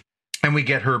posthumously. And we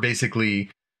get her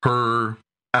basically her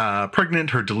pregnant,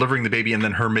 her delivering the baby, and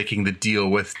then her making the deal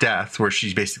with Death, where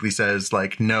she basically says,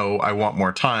 like, no, I want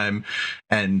more time.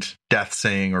 And Death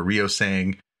saying, or Rio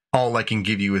saying, all I can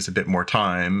give you is a bit more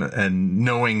time. And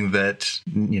knowing that,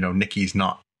 Nikki's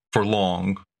not for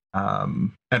long.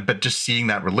 But just seeing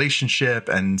that relationship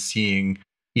and seeing,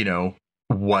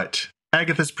 what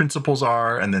Agatha's principles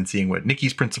are, and then seeing what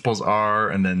Nikki's principles are,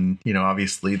 and then,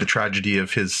 obviously the tragedy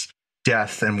of his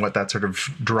death and what that sort of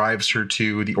drives her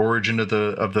to, the origin of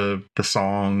the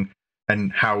song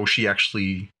and how she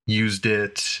actually used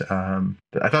it.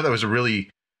 I thought that was a really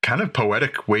kind of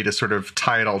poetic way to sort of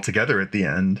tie it all together at the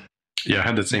end. Yeah, I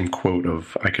had the same quote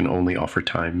of, I can only offer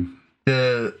time.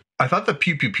 I thought the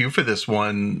pew pew pew for this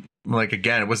one, like,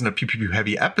 again, it wasn't a pew pew pew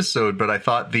heavy episode, but I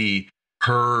thought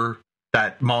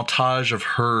that montage of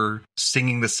her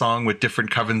singing the song with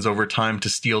different covens over time to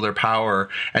steal their power,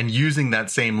 and using that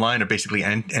same line of basically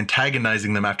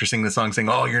antagonizing them after singing the song, saying,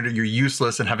 oh, you're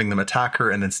useless, and having them attack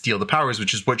her and then steal the powers,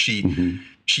 which is what she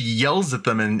yells at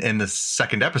them in the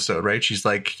second episode, right? She's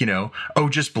like, oh,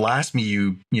 just blast me,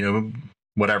 you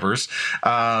whatevers.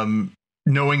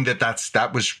 Knowing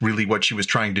that was really what she was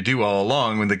trying to do all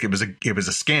along, when it was a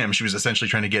scam. She was essentially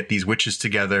trying to get these witches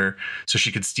together so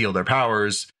she could steal their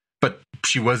powers, but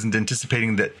she wasn't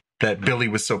anticipating that Billy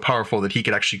was so powerful that he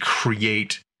could actually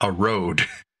create a road.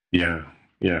 Yeah.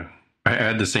 I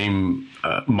had the same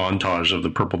montage of the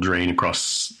purple drain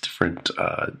across different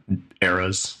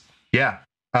eras. Yeah.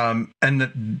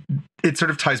 And it sort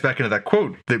of ties back into that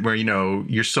quote that where,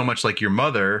 you're so much like your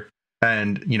mother,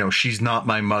 and, she's not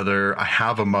my mother. I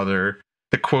have a mother.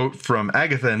 The quote from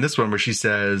Agatha in this one where she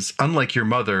says, unlike your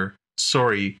mother,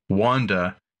 sorry,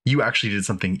 Wanda, you actually did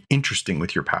something interesting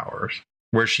with your powers.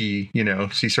 Where she,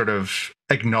 she sort of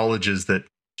acknowledges that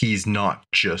he's not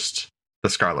just the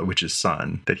Scarlet Witch's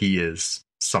son, that he is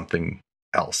something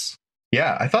else.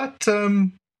 Yeah, I thought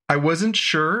I wasn't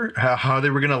sure how they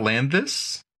were going to land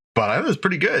this, but I thought it was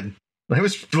pretty good. It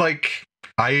was like,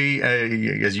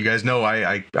 as you guys know,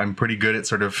 I'm pretty good at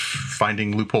sort of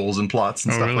finding loopholes and plots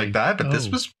and stuff like that. But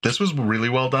this was really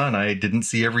well done. I didn't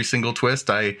see every single twist.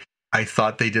 I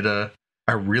thought they did a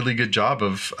really good job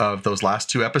of those last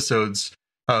 2 episodes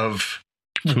of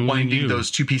winding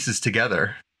those 2 pieces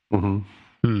together. Yeah.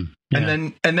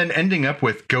 And then ending up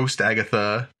with Ghost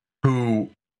Agatha, who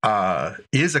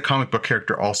is a comic book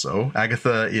character also.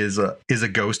 Agatha is a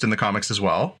ghost in the comics as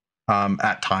well.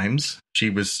 At times, she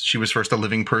was first a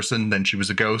living person, then she was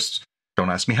a ghost. Don't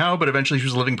ask me how, but eventually she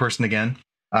was a living person again.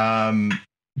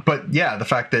 But yeah, the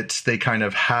fact that they kind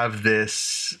of have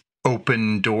this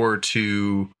open door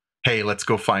to, hey, let's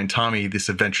go find Tommy, this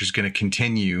adventure is going to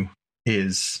continue,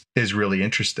 is really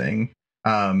interesting.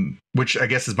 Which I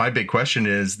guess is my big question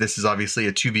is, this is obviously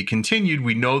a to be continued.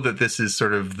 We know that this is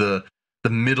sort of the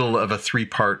middle of a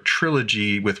 3-part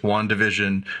trilogy with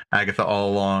WandaVision, Agatha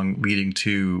All Along, leading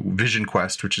to Vision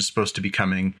Quest, which is supposed to be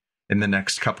coming in the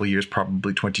next couple of years,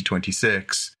 probably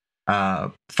 2026,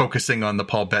 focusing on the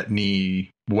Paul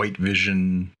Bettany White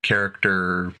Vision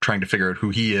character, trying to figure out who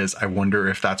he is. I wonder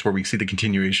if that's where we see the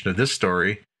continuation of this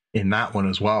story in that one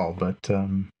as well. But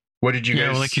what did you guys...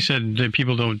 Yeah, well, like you said,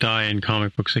 people don't die in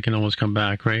comic books. They can always come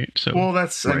back, right? So, well,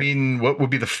 that's... Right. I mean, what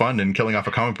would be the fun in killing off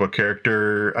a comic book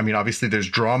character? I mean, obviously there's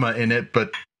drama in it,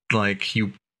 but like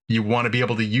you want to be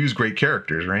able to use great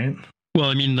characters, right? Well,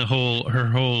 I mean, her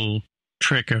whole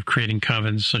trick of creating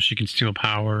covens so she can steal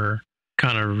power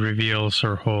kind of reveals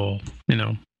her whole,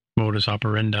 modus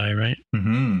operandi, right?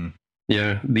 Mm-hmm.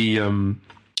 Yeah,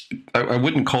 I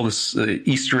wouldn't call this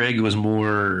Easter egg. It was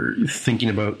more thinking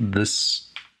about this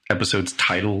episode's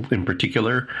title in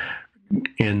particular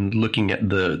and looking at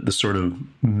the sort of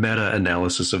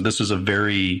meta-analysis of this is a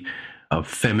very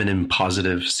feminine,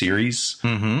 positive series.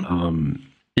 Mm-hmm.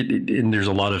 And there's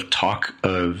a lot of talk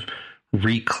of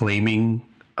reclaiming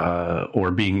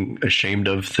or being ashamed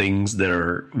of things that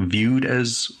are viewed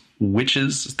as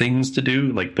witches things to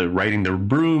do, like the riding the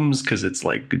brooms, because it's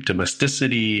like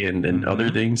domesticity and other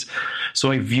things.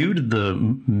 So I viewed the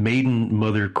maiden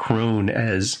mother crone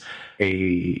as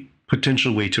a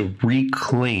potential way to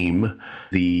reclaim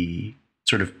the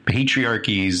sort of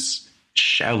patriarchy's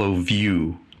shallow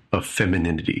view of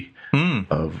femininity,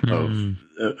 of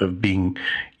being,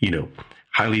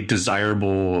 highly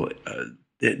desirable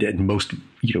and most,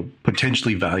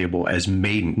 potentially valuable as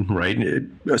maiden, right? It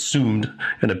assumed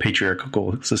in a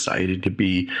patriarchal society to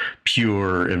be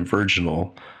pure and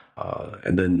virginal.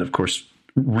 And then, of course,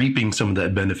 reaping some of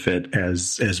that benefit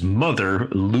as mother,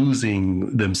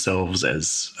 losing themselves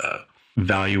as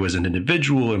value as an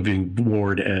individual and being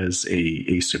born as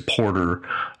a supporter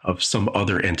of some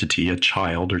other entity, a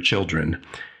child or children.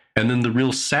 And then the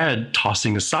real sad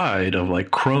tossing aside of like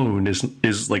crone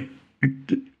is like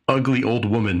ugly old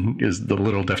woman is the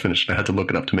literal definition. I had to look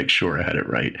it up to make sure I had it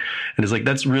right. And it's like,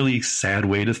 that's really sad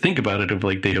way to think about it, of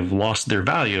like, they have lost their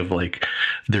value, of like,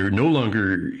 they're no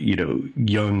longer,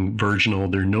 young, virginal.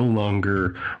 They're no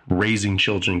longer raising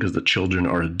children because the children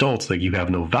are adults. Like, you have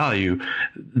no value.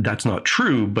 That's not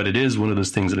true, but it is one of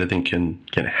those things that I think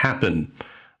can happen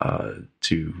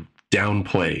to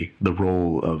downplay the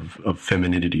role of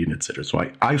femininity and et cetera.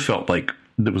 So I felt like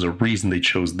there was a reason they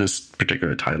chose this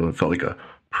particular title. It felt like a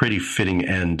pretty fitting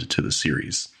end to the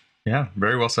series. Yeah,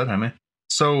 very well said, Jaime.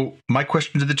 So my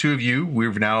question to the two of you,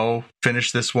 we've now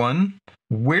finished this one.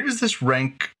 Where does this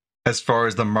rank as far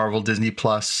as the Marvel Disney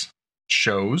Plus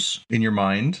shows in your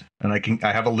mind? And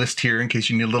I have a list here in case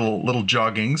you need a little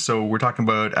jogging. So we're talking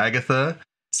about Agatha,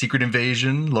 Secret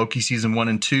Invasion, Loki season 1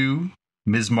 and 2,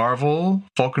 Ms. Marvel,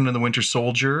 Falcon and the Winter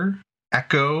Soldier,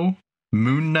 Echo,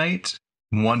 Moon Knight,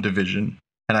 WandaVision.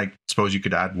 And I suppose you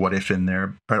could add What If in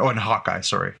there. And Hawkeye,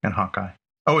 sorry. And Hawkeye.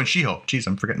 Oh, and She-Hulk. Jeez,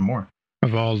 I'm forgetting more.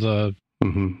 Of all the...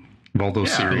 Of all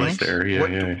those series there.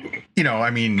 Yeah. I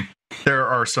mean, there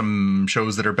are some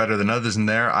shows that are better than others in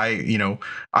there. I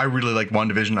really like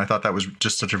WandaVision. I thought that was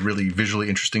just such a really visually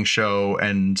interesting show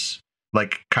and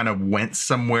like kind of went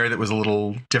somewhere that was a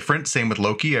little different. Same with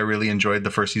Loki. I really enjoyed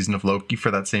the first season of Loki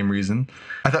for that same reason.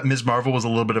 I thought Ms. Marvel was a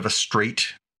little bit of a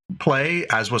straight play,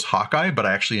 as was Hawkeye, but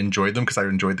I actually enjoyed them because I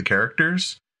enjoyed the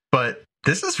characters. But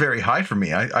this is very high for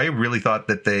me. I really thought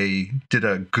that they did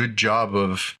a good job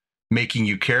of making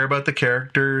you care about the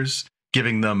characters,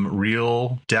 giving them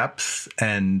real depth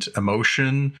and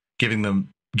emotion, giving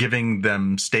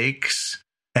them stakes.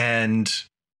 And,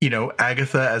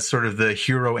 Agatha as sort of the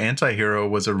hero anti-hero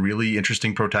was a really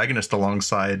interesting protagonist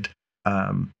alongside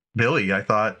Billy. I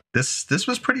thought this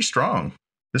was pretty strong.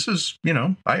 This is,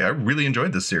 I really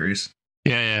enjoyed this series.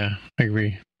 Yeah, I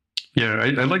agree. Yeah,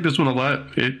 I like this one a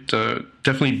lot. It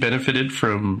definitely benefited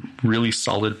from really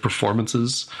solid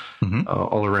performances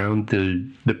all around.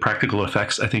 The practical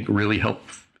effects, I think, really help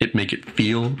it make it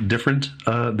feel different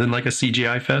than like a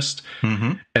CGI fest.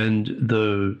 And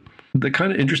the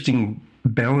kind of interesting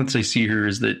balance I see here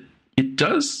is that it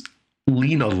does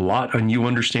lean a lot on you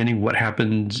understanding what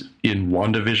happened in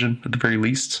WandaVision at the very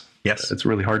least. Yes. It's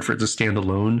really hard for it to stand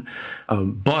alone.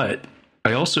 But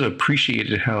I also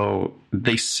appreciated how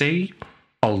they say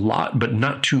a lot, but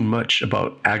not too much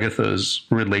about Agatha's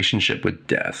relationship with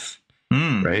Death,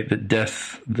 right? The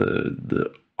Death,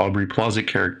 the Aubrey Plaza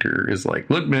character is like,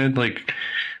 look, man, like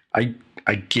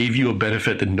I gave you a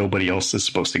benefit that nobody else is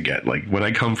supposed to get. Like when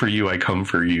I come for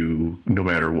you no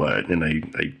matter what. And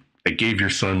I gave your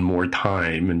son more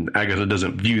time, and Agatha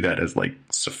doesn't view that as like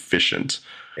sufficient.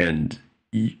 And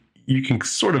you can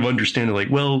sort of understand it, like,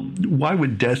 well, why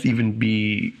would Death even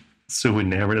be so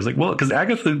enamored? It's like, well, because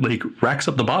Agatha like racks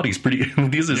up the bodies pretty.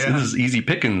 This is easy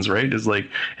pickings, right? It's like,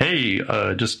 hey,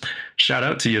 just shout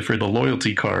out to you for the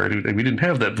loyalty card. We didn't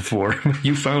have that before.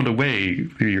 You found a way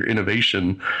through your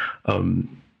innovation. And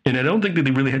I don't think that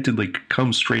they really had to like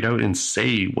come straight out and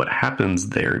say what happens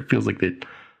there. It feels like they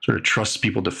sort of trust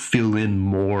people to fill in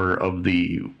more of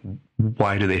the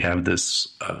why do they have this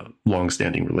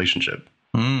long-standing relationship.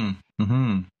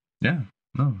 Yeah.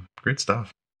 Oh, great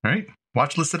stuff. All right.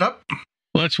 Watch listed up.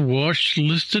 Let's watch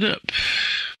listed up.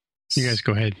 You guys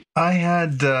go ahead. I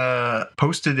had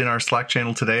posted in our Slack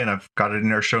channel today, and I've got it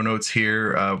in our show notes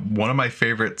here. One of my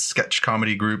favorite sketch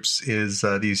comedy groups is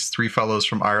these three fellows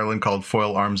from Ireland called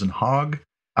Foil, Arms, and Hog,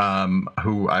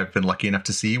 who I've been lucky enough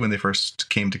to see when they first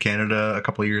came to Canada a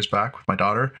couple of years back with my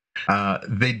daughter.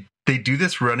 They do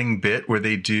this running bit where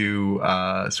they do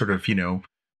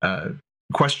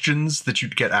questions that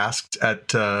you'd get asked at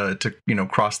to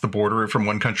cross the border from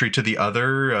one country to the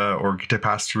other, or to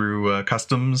pass through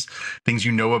customs, things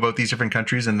about these different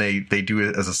countries, and they do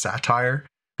it as a satire.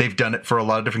 They've done it for a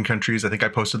lot of different countries. I think I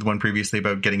posted the one previously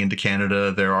about getting into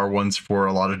Canada. There are ones for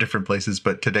a lot of different places,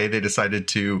 but today they decided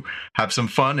to have some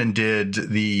fun and did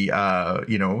the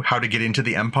how to get into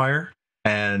the empire.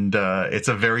 And it's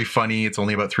a very funny, it's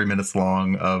only about 3 minutes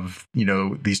long, of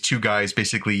these two guys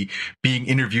basically being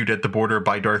interviewed at the border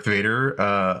by Darth Vader.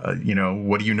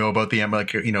 What do you know about the empire?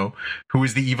 Who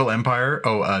is the evil empire?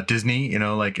 Disney.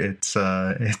 It's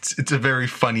a very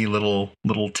funny little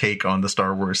take on the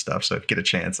Star Wars stuff. So if you get a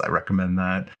chance, I recommend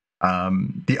that.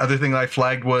 The other thing that I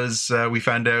flagged was we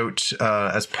found out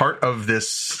as part of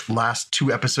this last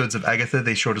 2 episodes of Agatha,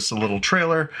 they showed us a little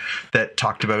trailer that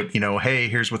talked about, hey,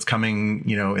 here's what's coming,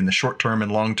 in the short term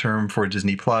and long term for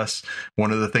Disney Plus.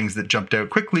 One of the things that jumped out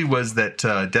quickly was that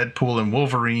Deadpool and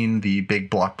Wolverine, the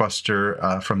big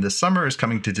blockbuster from this summer, is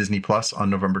coming to Disney Plus on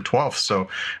November 12th. So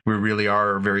we really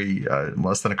are very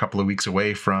less than a couple of weeks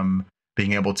away from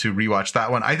being able to rewatch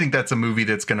that one. I think that's a movie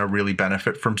that's going to really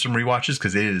benefit from some rewatches,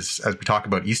 because it is, as we talk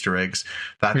about Easter eggs,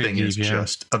 that thing is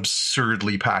just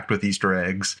absurdly packed with Easter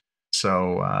eggs.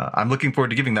 So I'm looking forward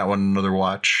to giving that one another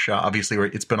watch. Obviously,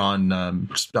 it's been on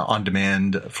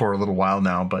demand for a little while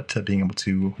now, but being able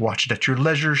to watch it at your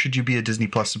leisure, should you be a Disney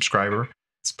Plus subscriber,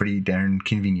 it's pretty darn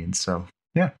convenient. So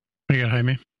yeah. What do you got,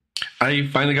 Jaime? I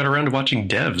finally got around to watching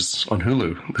Devs on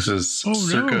Hulu. This is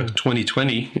circa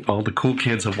 2020. All the cool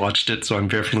kids have watched it, so I'm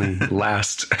definitely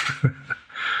last.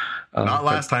 Not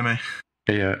last time,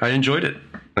 Yeah, I enjoyed it.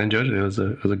 It was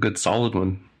a good, solid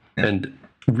one, and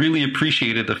really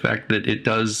appreciated the fact that it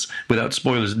does, without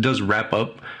spoilers, it does wrap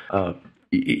up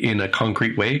in a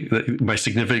concrete way. My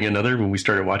significant other, when we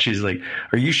started watching, is like,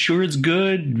 "Are you sure it's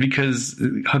good? Because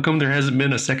how come there hasn't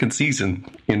been a second season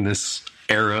in this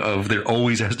era of there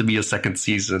always has to be a second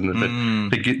season?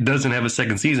 If it doesn't have a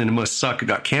second season, it must suck. It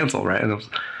got canceled, right?" And I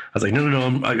was like,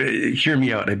 no, hear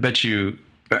me out. I bet you,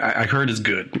 I heard it's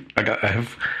good. I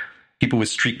have people with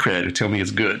street cred who tell me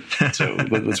it's good. So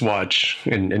let's watch.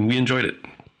 And we enjoyed it.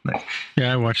 Nice.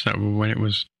 Yeah, I watched that when it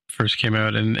was first came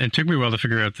out, and it took me a while to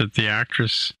figure out that the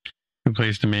actress who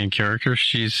plays the main character,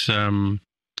 she's the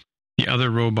other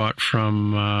robot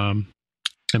from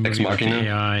Ex Machina.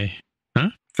 AI.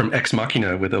 From Ex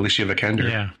Machina with Alicia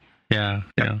Vikander. Yeah.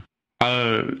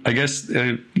 I guess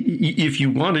if you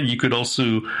wanted, you could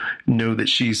also know that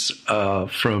she's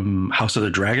from House of the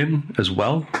Dragon as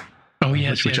well. Oh,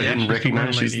 yes. Which I didn't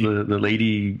recognize. She's the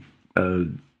lady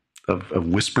of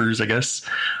Whispers, I guess.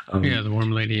 The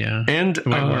worm lady, yeah. And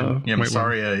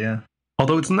Massaria, yeah.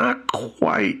 Although it's not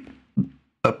quite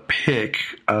a pick,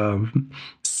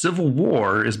 Civil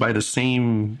War is by the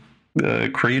same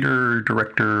creator,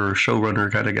 director, or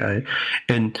showrunner kind of guy,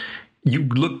 and you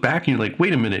look back and you're like,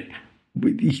 wait a minute,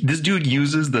 this dude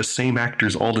uses the same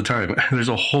actors all the time. There's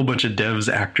a whole bunch of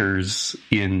Devs actors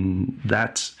in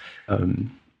that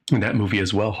movie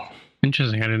as well.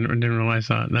 Interesting. I didn't realize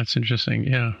that. That's interesting.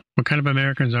 Yeah. What kind of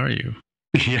Americans are you?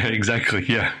 Yeah, exactly.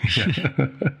 Yeah.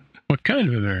 What kind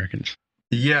of Americans?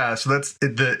 Yeah, so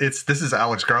this is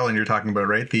Alex Garland you're talking about,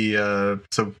 right?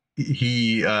 So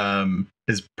he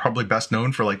is probably best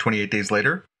known for like 28 Days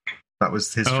Later. That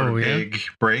was his big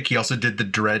break. He also did the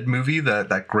Dredd movie,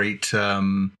 that great,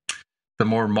 the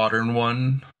more modern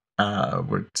one,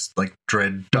 where it's like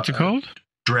Dredd. What's it called?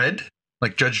 Dredd,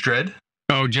 like Judge Dredd.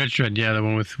 Oh, Judge Dredd. Yeah, the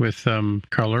one with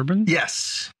Carl Urban.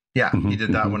 Yes. Yeah, he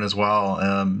did that one as well.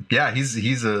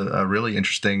 He's a really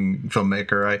interesting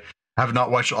filmmaker. I have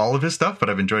not watched all of his stuff, but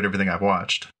I've enjoyed everything I've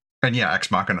watched. And yeah, Ex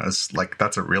Machina is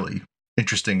that's a really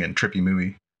interesting and trippy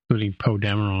movie, including Poe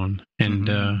Dameron and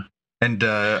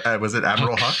was it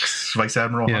Admiral Hux, Vice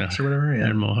Admiral Hux or whatever? Yeah,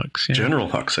 Admiral Hux, General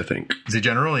Hux, I think. Is he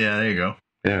General? Yeah, there you go.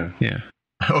 Yeah.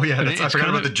 Oh yeah, I forgot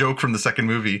about the joke from the second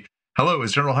movie. Hello,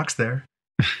 is General Hux there?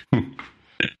 Did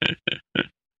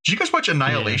you guys watch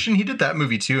Annihilation? Yeah. He did that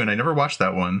movie too, and I never watched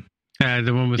that one.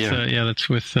 The one with that's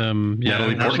with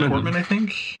Natalie Portman, I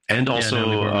think, and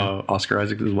also Oscar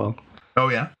Isaac as well. Oh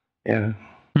yeah.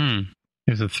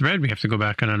 There's a thread we have to go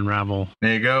back and unravel.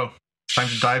 There you go. It's time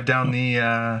to dive down the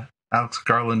Alex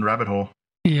Garland rabbit hole.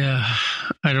 Yeah,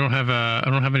 I don't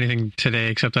have anything today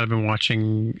except that I've been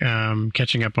watching,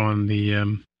 catching up on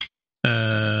the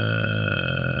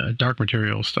Dark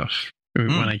Material stuff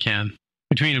when I can.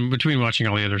 Between watching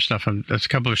all the other stuff, there's a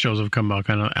couple of shows have come out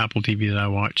on Apple TV that I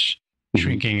watch.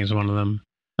 Shrinking is one of them,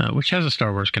 which has a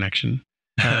Star Wars connection.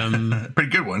 Pretty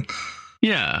good one.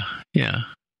 Yeah.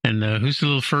 And who's the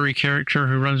little furry character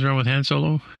who runs around with Han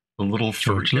Solo? The little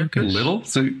furry character. Little?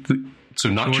 So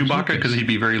not George Chewbacca because he'd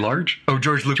be very large? Oh,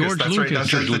 George Lucas. George That's Lucas. right.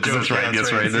 George Lucas. That's right.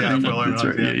 That's right.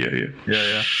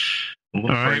 Yeah. All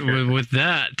right. With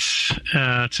that,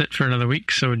 that's it for another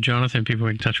week. So, Jonathan, people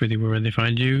get in touch with you. Where would they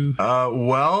find you?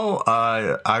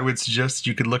 I would suggest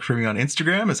you could look for me on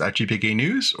Instagram as @JPK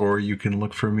News, or you can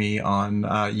look for me on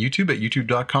YouTube at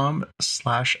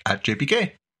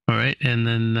youtube.com/@JPK. All right. And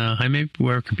then, Jaime,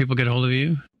 where can people get a hold of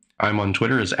you? I'm on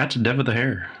Twitter as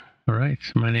 @DevOfTheHair. All right.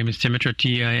 My name is Timitra,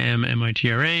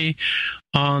 TIMMITRA,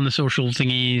 on the social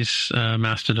thingies,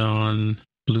 Mastodon,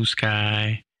 Blue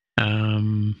Sky,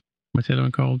 what's the other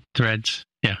one called? Threads.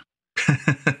 Yeah.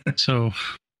 So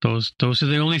those are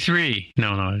the only three.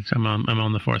 No, I'm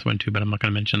on the fourth one too, but I'm not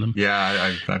going to mention them.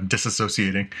 Yeah, I'm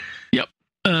disassociating. Yep.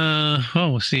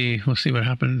 Well, we'll see what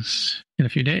happens in a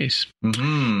few days.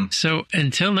 Mm-hmm. So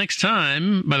until next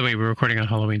time. By the way, we're recording on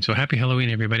Halloween, so happy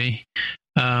Halloween, everybody.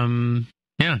 Yeah.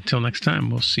 Until next time,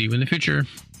 we'll see you in the future.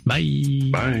 Bye.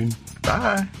 Bye.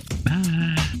 Bye.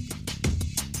 Bye.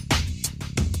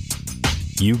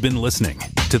 You've been listening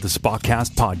to the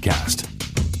Spotcast podcast.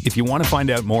 If you want to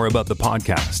find out more about the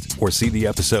podcast or see the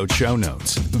episode show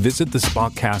notes, visit the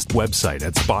Spotcast website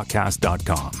at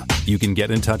spotcast.com. You can get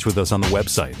in touch with us on the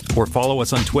website or follow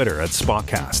us on Twitter at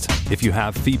Spotcast. If you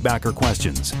have feedback or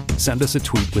questions, send us a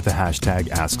tweet with the hashtag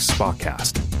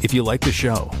AskSpotcast. If you like the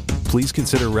show, please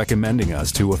consider recommending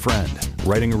us to a friend,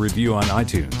 writing a review on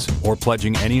iTunes, or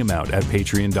pledging any amount at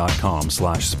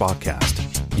patreon.com/Spotcast.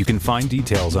 You can find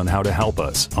details on how to help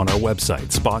us on our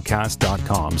website,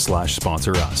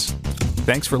 spotcast.com/sponsor us.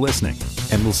 Thanks for listening,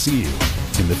 and we'll see you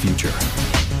in the future.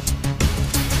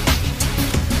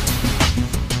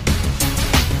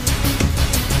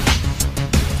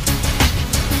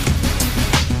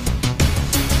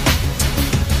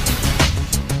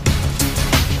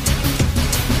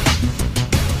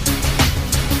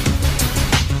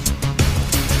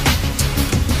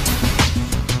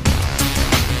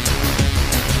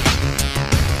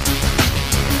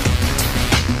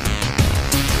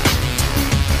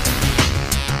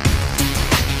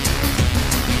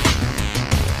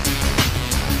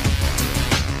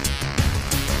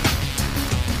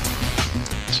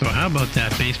 How about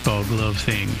that baseball glove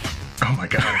thing? Oh my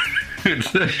god!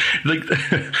 Like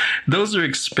those are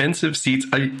expensive seats.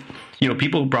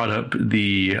 People brought up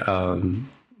the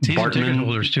season ticket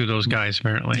holders too. Those guys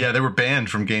apparently. Yeah, they were banned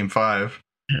from Game 5.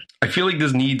 I feel like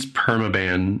this needs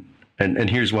permaban, and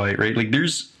here's why. Right, like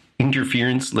there's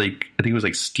interference. Like I think it was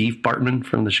like Steve Bartman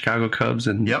from the Chicago Cubs,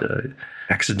 and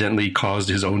accidentally caused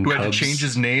his own. Who Cubs. had to change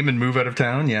his name and move out of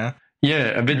town? Yeah.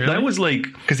 Yeah, but that was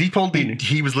like because he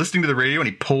was listening to the radio and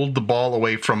he pulled the ball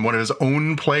away from one of his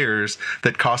own players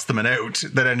that cost them an out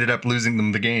that ended up losing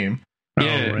them the game.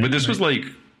 Yeah, but this was like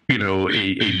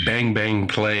a bang bang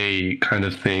play kind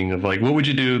of thing of like, what would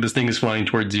you do? This thing is flying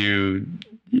towards you.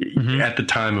 Mm-hmm. At the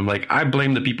time, I'm like, I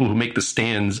blame the people who make the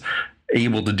stands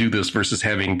able to do this versus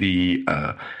having the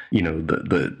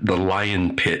the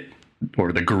lion pit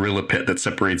or the gorilla pit that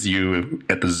separates you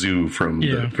at the zoo from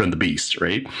the beast,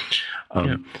 right?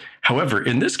 However,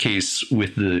 in this case,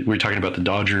 we're talking about the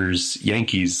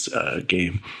Dodgers-Yankees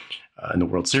game in the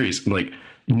World Series. I'm like,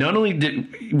 not only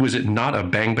was it not a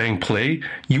bang bang play,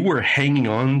 you were hanging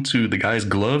on to the guy's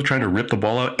glove trying to rip the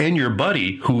ball out, and your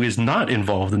buddy, who is not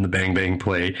involved in the bang bang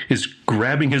play, is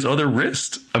grabbing his other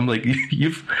wrist. I'm like,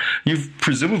 you've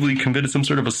presumably committed some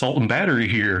sort of assault and battery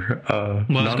here. I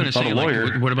was going to say,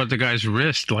 like, what about the guy's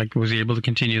wrist? Like, was he able to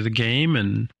continue the game?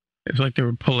 And it's like they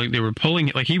were pulling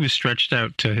it, like he was stretched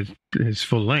out to his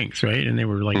full length, right? And they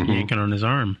were like yanking on his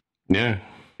arm. Yeah.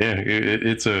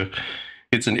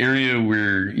 It's an area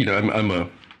where,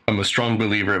 I'm a strong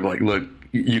believer of like, look,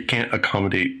 you can't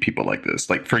accommodate people like this.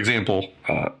 Like, for example,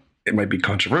 it might be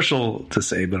controversial to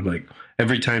say, but I'm like,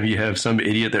 every time you have some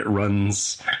idiot that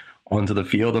runs onto the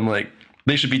field, I'm like,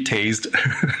 they should be tased.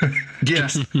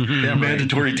 Yes.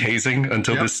 Mandatory tasing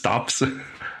until this stops.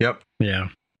 Yep. Yeah.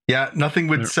 Yeah. Nothing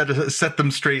would set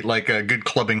them straight like a good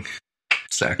clubbing.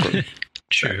 Exactly.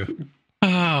 True.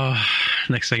 Oh,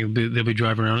 next thing they'll be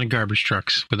driving around in garbage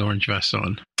trucks with orange vests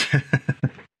on.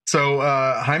 So,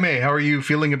 Jaime, how are you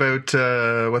feeling about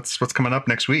what's coming up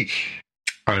next week?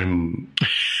 Season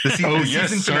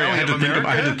finale I had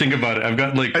to think about it. I've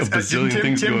got like a bazillion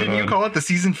things going on. Didn't you call it the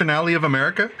season finale of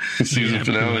America? The season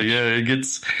finale, yeah. It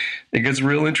gets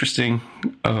real interesting.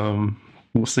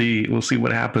 we'll see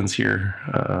what happens here.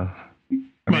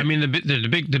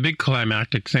 The big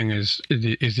climactic thing is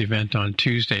the event on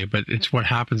Tuesday, but it's what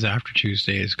happens after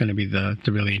Tuesday is going to be the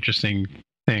really interesting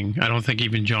thing. I don't think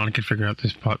even John could figure out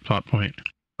this plot point.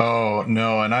 Oh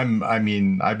no, and I've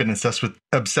been obsessed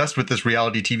with this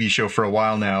reality TV show for a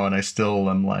while now, and I still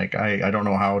am like I don't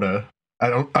know how to. I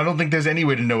don't think there's any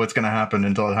way to know what's going to happen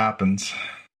until it happens.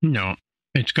 No,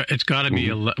 it's got to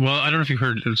be well. I don't know if you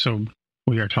heard. So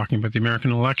we are talking about the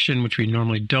American election, which we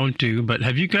normally don't do. But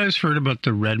have you guys heard about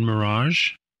the Red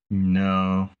Mirage?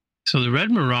 No. So the Red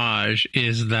Mirage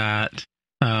is that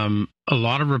a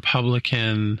lot of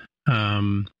Republican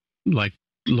like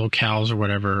locales or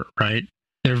whatever, right?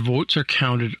 Their votes are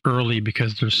counted early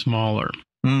because they're smaller.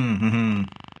 Mm-hmm.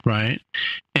 Right.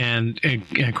 And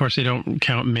of course, they don't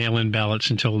count mail-in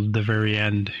ballots until the very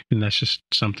end. And that's just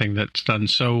something that's done.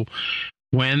 So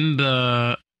when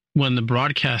the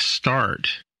broadcasts start,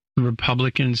 the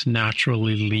Republicans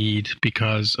naturally lead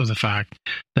because of the fact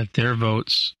that their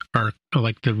votes are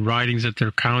like the ridings that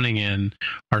they're counting in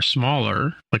are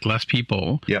smaller, like less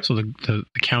people. Yep. So the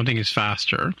counting is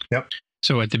faster. Yep.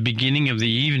 So at the beginning of the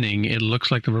evening, it looks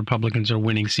like the Republicans are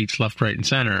winning seats left, right, and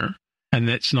center. And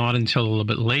it's not until a little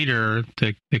bit later,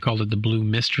 they called it the blue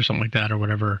mist or something like that or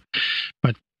whatever,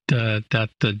 but that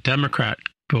the Democrat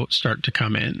votes start to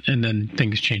come in and then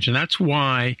things change. And that's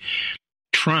why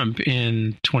Trump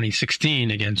in 2016,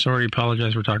 again, sorry,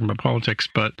 apologize, we're talking about politics,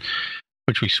 but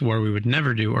which we swore we would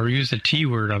never do or use the T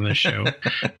word on this show.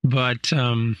 But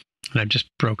and I've just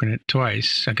broken it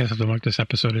twice. I guess I have to mark this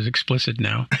episode as explicit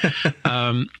now.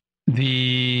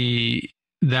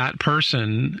 That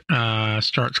person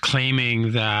starts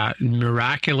claiming that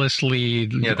miraculously,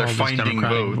 they're finding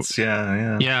votes.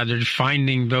 Yeah, they're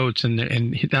finding votes, and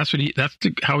that's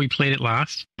how he played it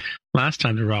last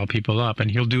time to rile people up, and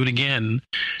he'll do it again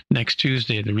next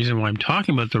Tuesday. The reason why I'm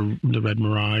talking about the Red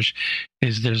Mirage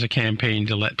is there's a campaign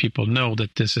to let people know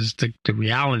that this is the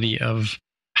reality of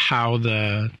how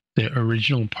the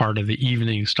original part of the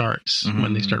evening starts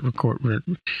when they start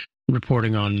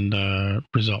reporting on the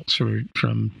results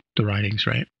from the ridings,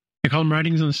 right? They call them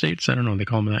ridings in the States? I don't know. They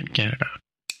call them that in Canada.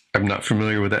 I'm not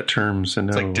familiar with that term, so no.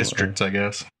 It's like districts, I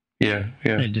guess. Yeah.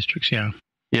 Districts, yeah.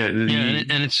 Yeah,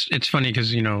 and it's funny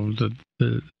because,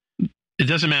 it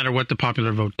doesn't matter what the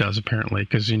popular vote does, apparently,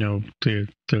 because,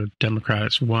 the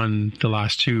Democrats won the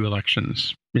last two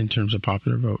elections in terms of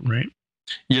popular vote, right?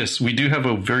 Yes, we do have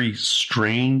a very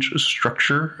strange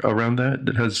structure around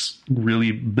that has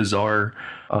really bizarre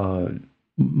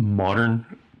modern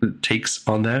takes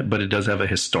on that, but it does have a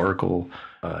historical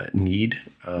need,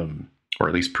 or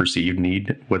at least perceived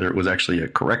need. Whether it was actually a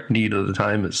correct need at the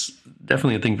time is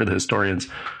definitely a thing for the historians.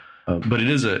 But it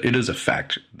is a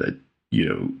fact that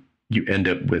you end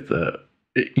up with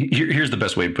here's the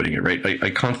best way of putting it, right? I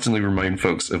constantly remind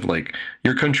folks of like,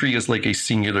 your country is like a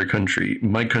singular country.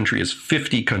 My country is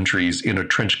 50 countries in a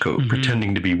trench coat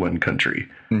pretending to be one country.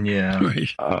 Yeah. Right.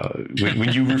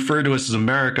 When you refer to us as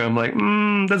America, I'm like,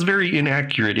 that's very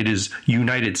inaccurate. It is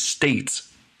United States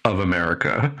of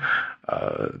America.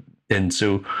 And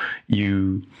so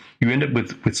you end up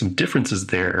with some differences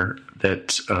there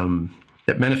that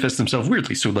manifest themselves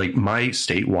weirdly. So like my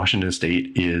state, Washington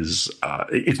State, is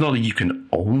it's not that you can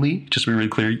only, just to be really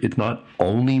clear, it's not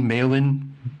only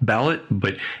mail-in ballot,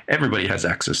 but everybody has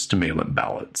access to mail-in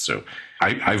ballots. So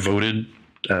I voted,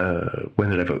 when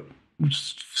did I vote?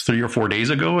 3 or 4 days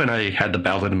ago, and I had the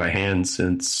ballot in my hand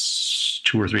since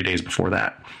 2 or 3 days before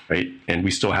that, right? And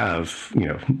we still have,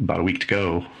 about a week to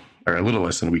go, or a little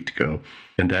less than a week to go.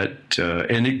 And that,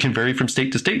 and it can vary from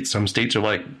state to state. Some states are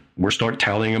like, we'll start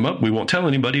tallying them up. We won't tell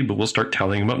anybody, but we'll start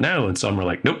tallying them up now. And some are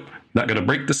like, nope, not going to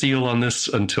break the seal on this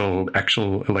until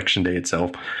actual election day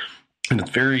itself. And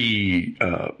it's very,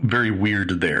 very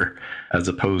weird there, as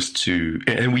opposed to,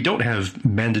 and we don't have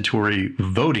mandatory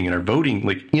voting, and our voting,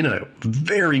 like in a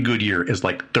very good year, is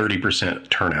like 30%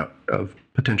 turnout of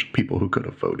potential people who could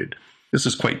have voted. This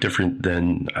is quite different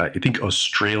than, I think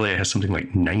Australia has something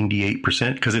like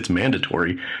 98% because it's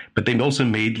mandatory, but they've also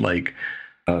made like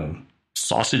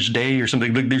sausage day or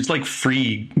something. Like, there's like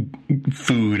free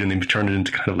food, and they've turned it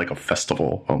into kind of like a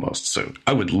festival almost. So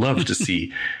I would love to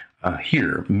see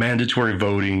here mandatory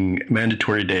voting,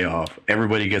 mandatory day off.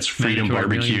 Everybody gets freedom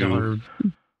barbecue. $1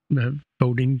 million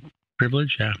voting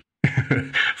privilege, yeah.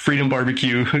 Freedom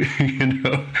barbecue,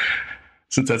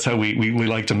 since that's how we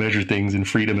like to measure things in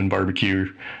freedom and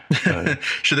barbecue.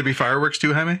 Should there be fireworks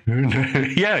too, Jaime?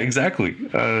 Yeah, exactly.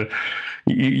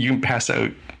 You can pass out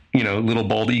little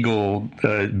bald eagle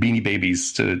beanie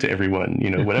babies to everyone,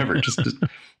 whatever.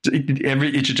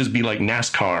 It should just be like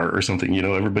NASCAR or something,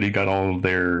 everybody got all of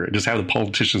just have the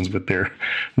politicians with their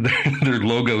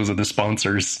logos of the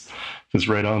sponsors just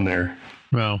right on there.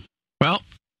 Well,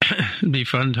 it'll be a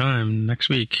fun time next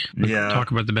week. Yeah.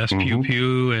 Talk about the best pew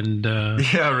pew and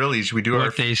yeah, really. Should we do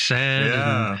what they said?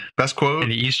 Yeah. Best quote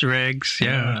and the Easter eggs.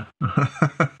 Yeah.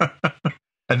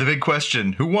 And the big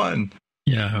question: who won?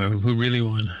 Yeah, who really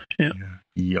won? Yeah.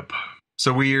 Yep.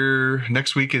 So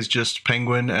next week is just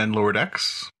Penguin and Lower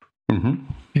Decks. Mm-hmm.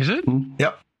 Is it?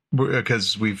 Yep.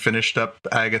 Because we finished up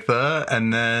Agatha,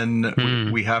 and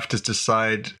then we have to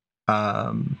decide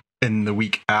in the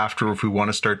week after if we want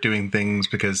to start doing things,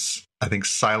 because I think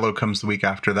Silo comes the week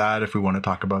after that, if we want to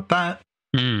talk about that.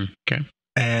 Okay.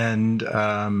 And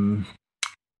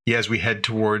as we head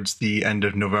towards the end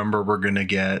of November, we're going to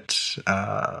get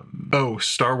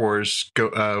Star Wars.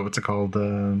 What's it called?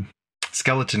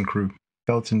 Skeleton Crew.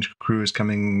 Skeleton Crew is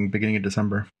coming beginning of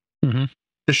December. Mm-hmm.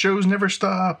 The shows never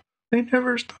stop. They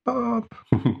never stop.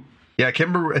 Yeah, I can't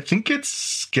remember. I think it's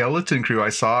Skeleton Crew. I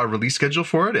saw a release schedule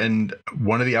for it, and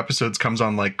one of the episodes comes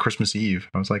on like Christmas Eve.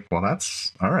 I was like, well,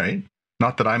 that's all right.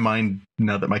 Not that I mind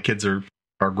now that my kids are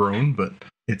grown, but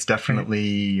it's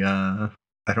definitely...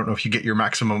 I don't know if you get your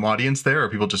maximum audience there, or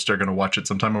people just are going to watch it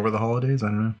sometime over the holidays. I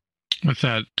don't know. What's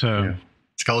that?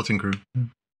 Skeleton Crew.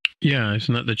 Yeah,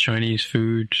 isn't that the Chinese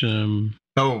food?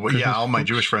 All my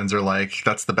Jewish friends are like,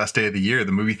 that's the best day of the year.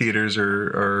 The movie theaters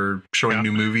are showing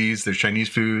new movies. There's Chinese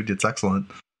food. It's excellent.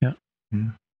 Yeah.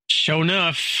 Show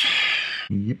enough.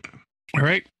 Yep. All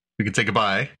right. We can say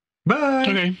goodbye. Bye.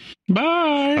 Okay.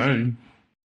 Bye. Bye.